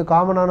எல்லாருக்குமே வந்து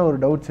காமனான ஒரு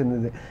டவுட்ஸ்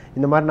இருந்தது.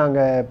 இந்த மாதிரி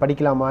நாங்கள்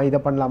படிக்கலாமா, இதை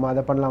பண்ணலாமா,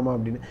 அதை பண்ணலாமா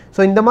அப்படின்னு.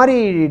 ஸோ இந்த மாதிரி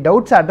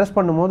டவுட்ஸை அட்ரஸ்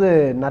பண்ணும்போது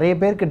நிறைய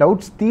பேருக்கு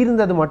டவுட்ஸ்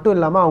தீர்ந்தது மட்டும்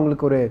இல்லாமல்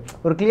அவங்களுக்கு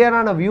ஒரு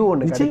கிளியரான வியூ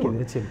ஒன்று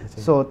கிடைக்குது.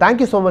 So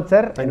thank you so much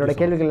sir, என்னோட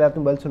கேள்விகள்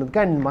எல்லாத்தையும் பதில்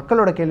சொன்னதுக்கு அண்ட்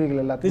மக்களோட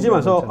கேள்விகள் எல்லாத்தையும்.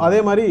 நிச்சயமாக. ஸோ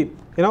அதே மாதிரி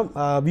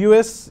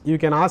viewers, you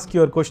can ask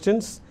your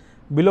questions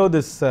below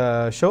this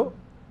show.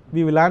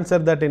 We will answer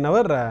that in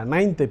our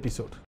 9th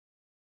episode.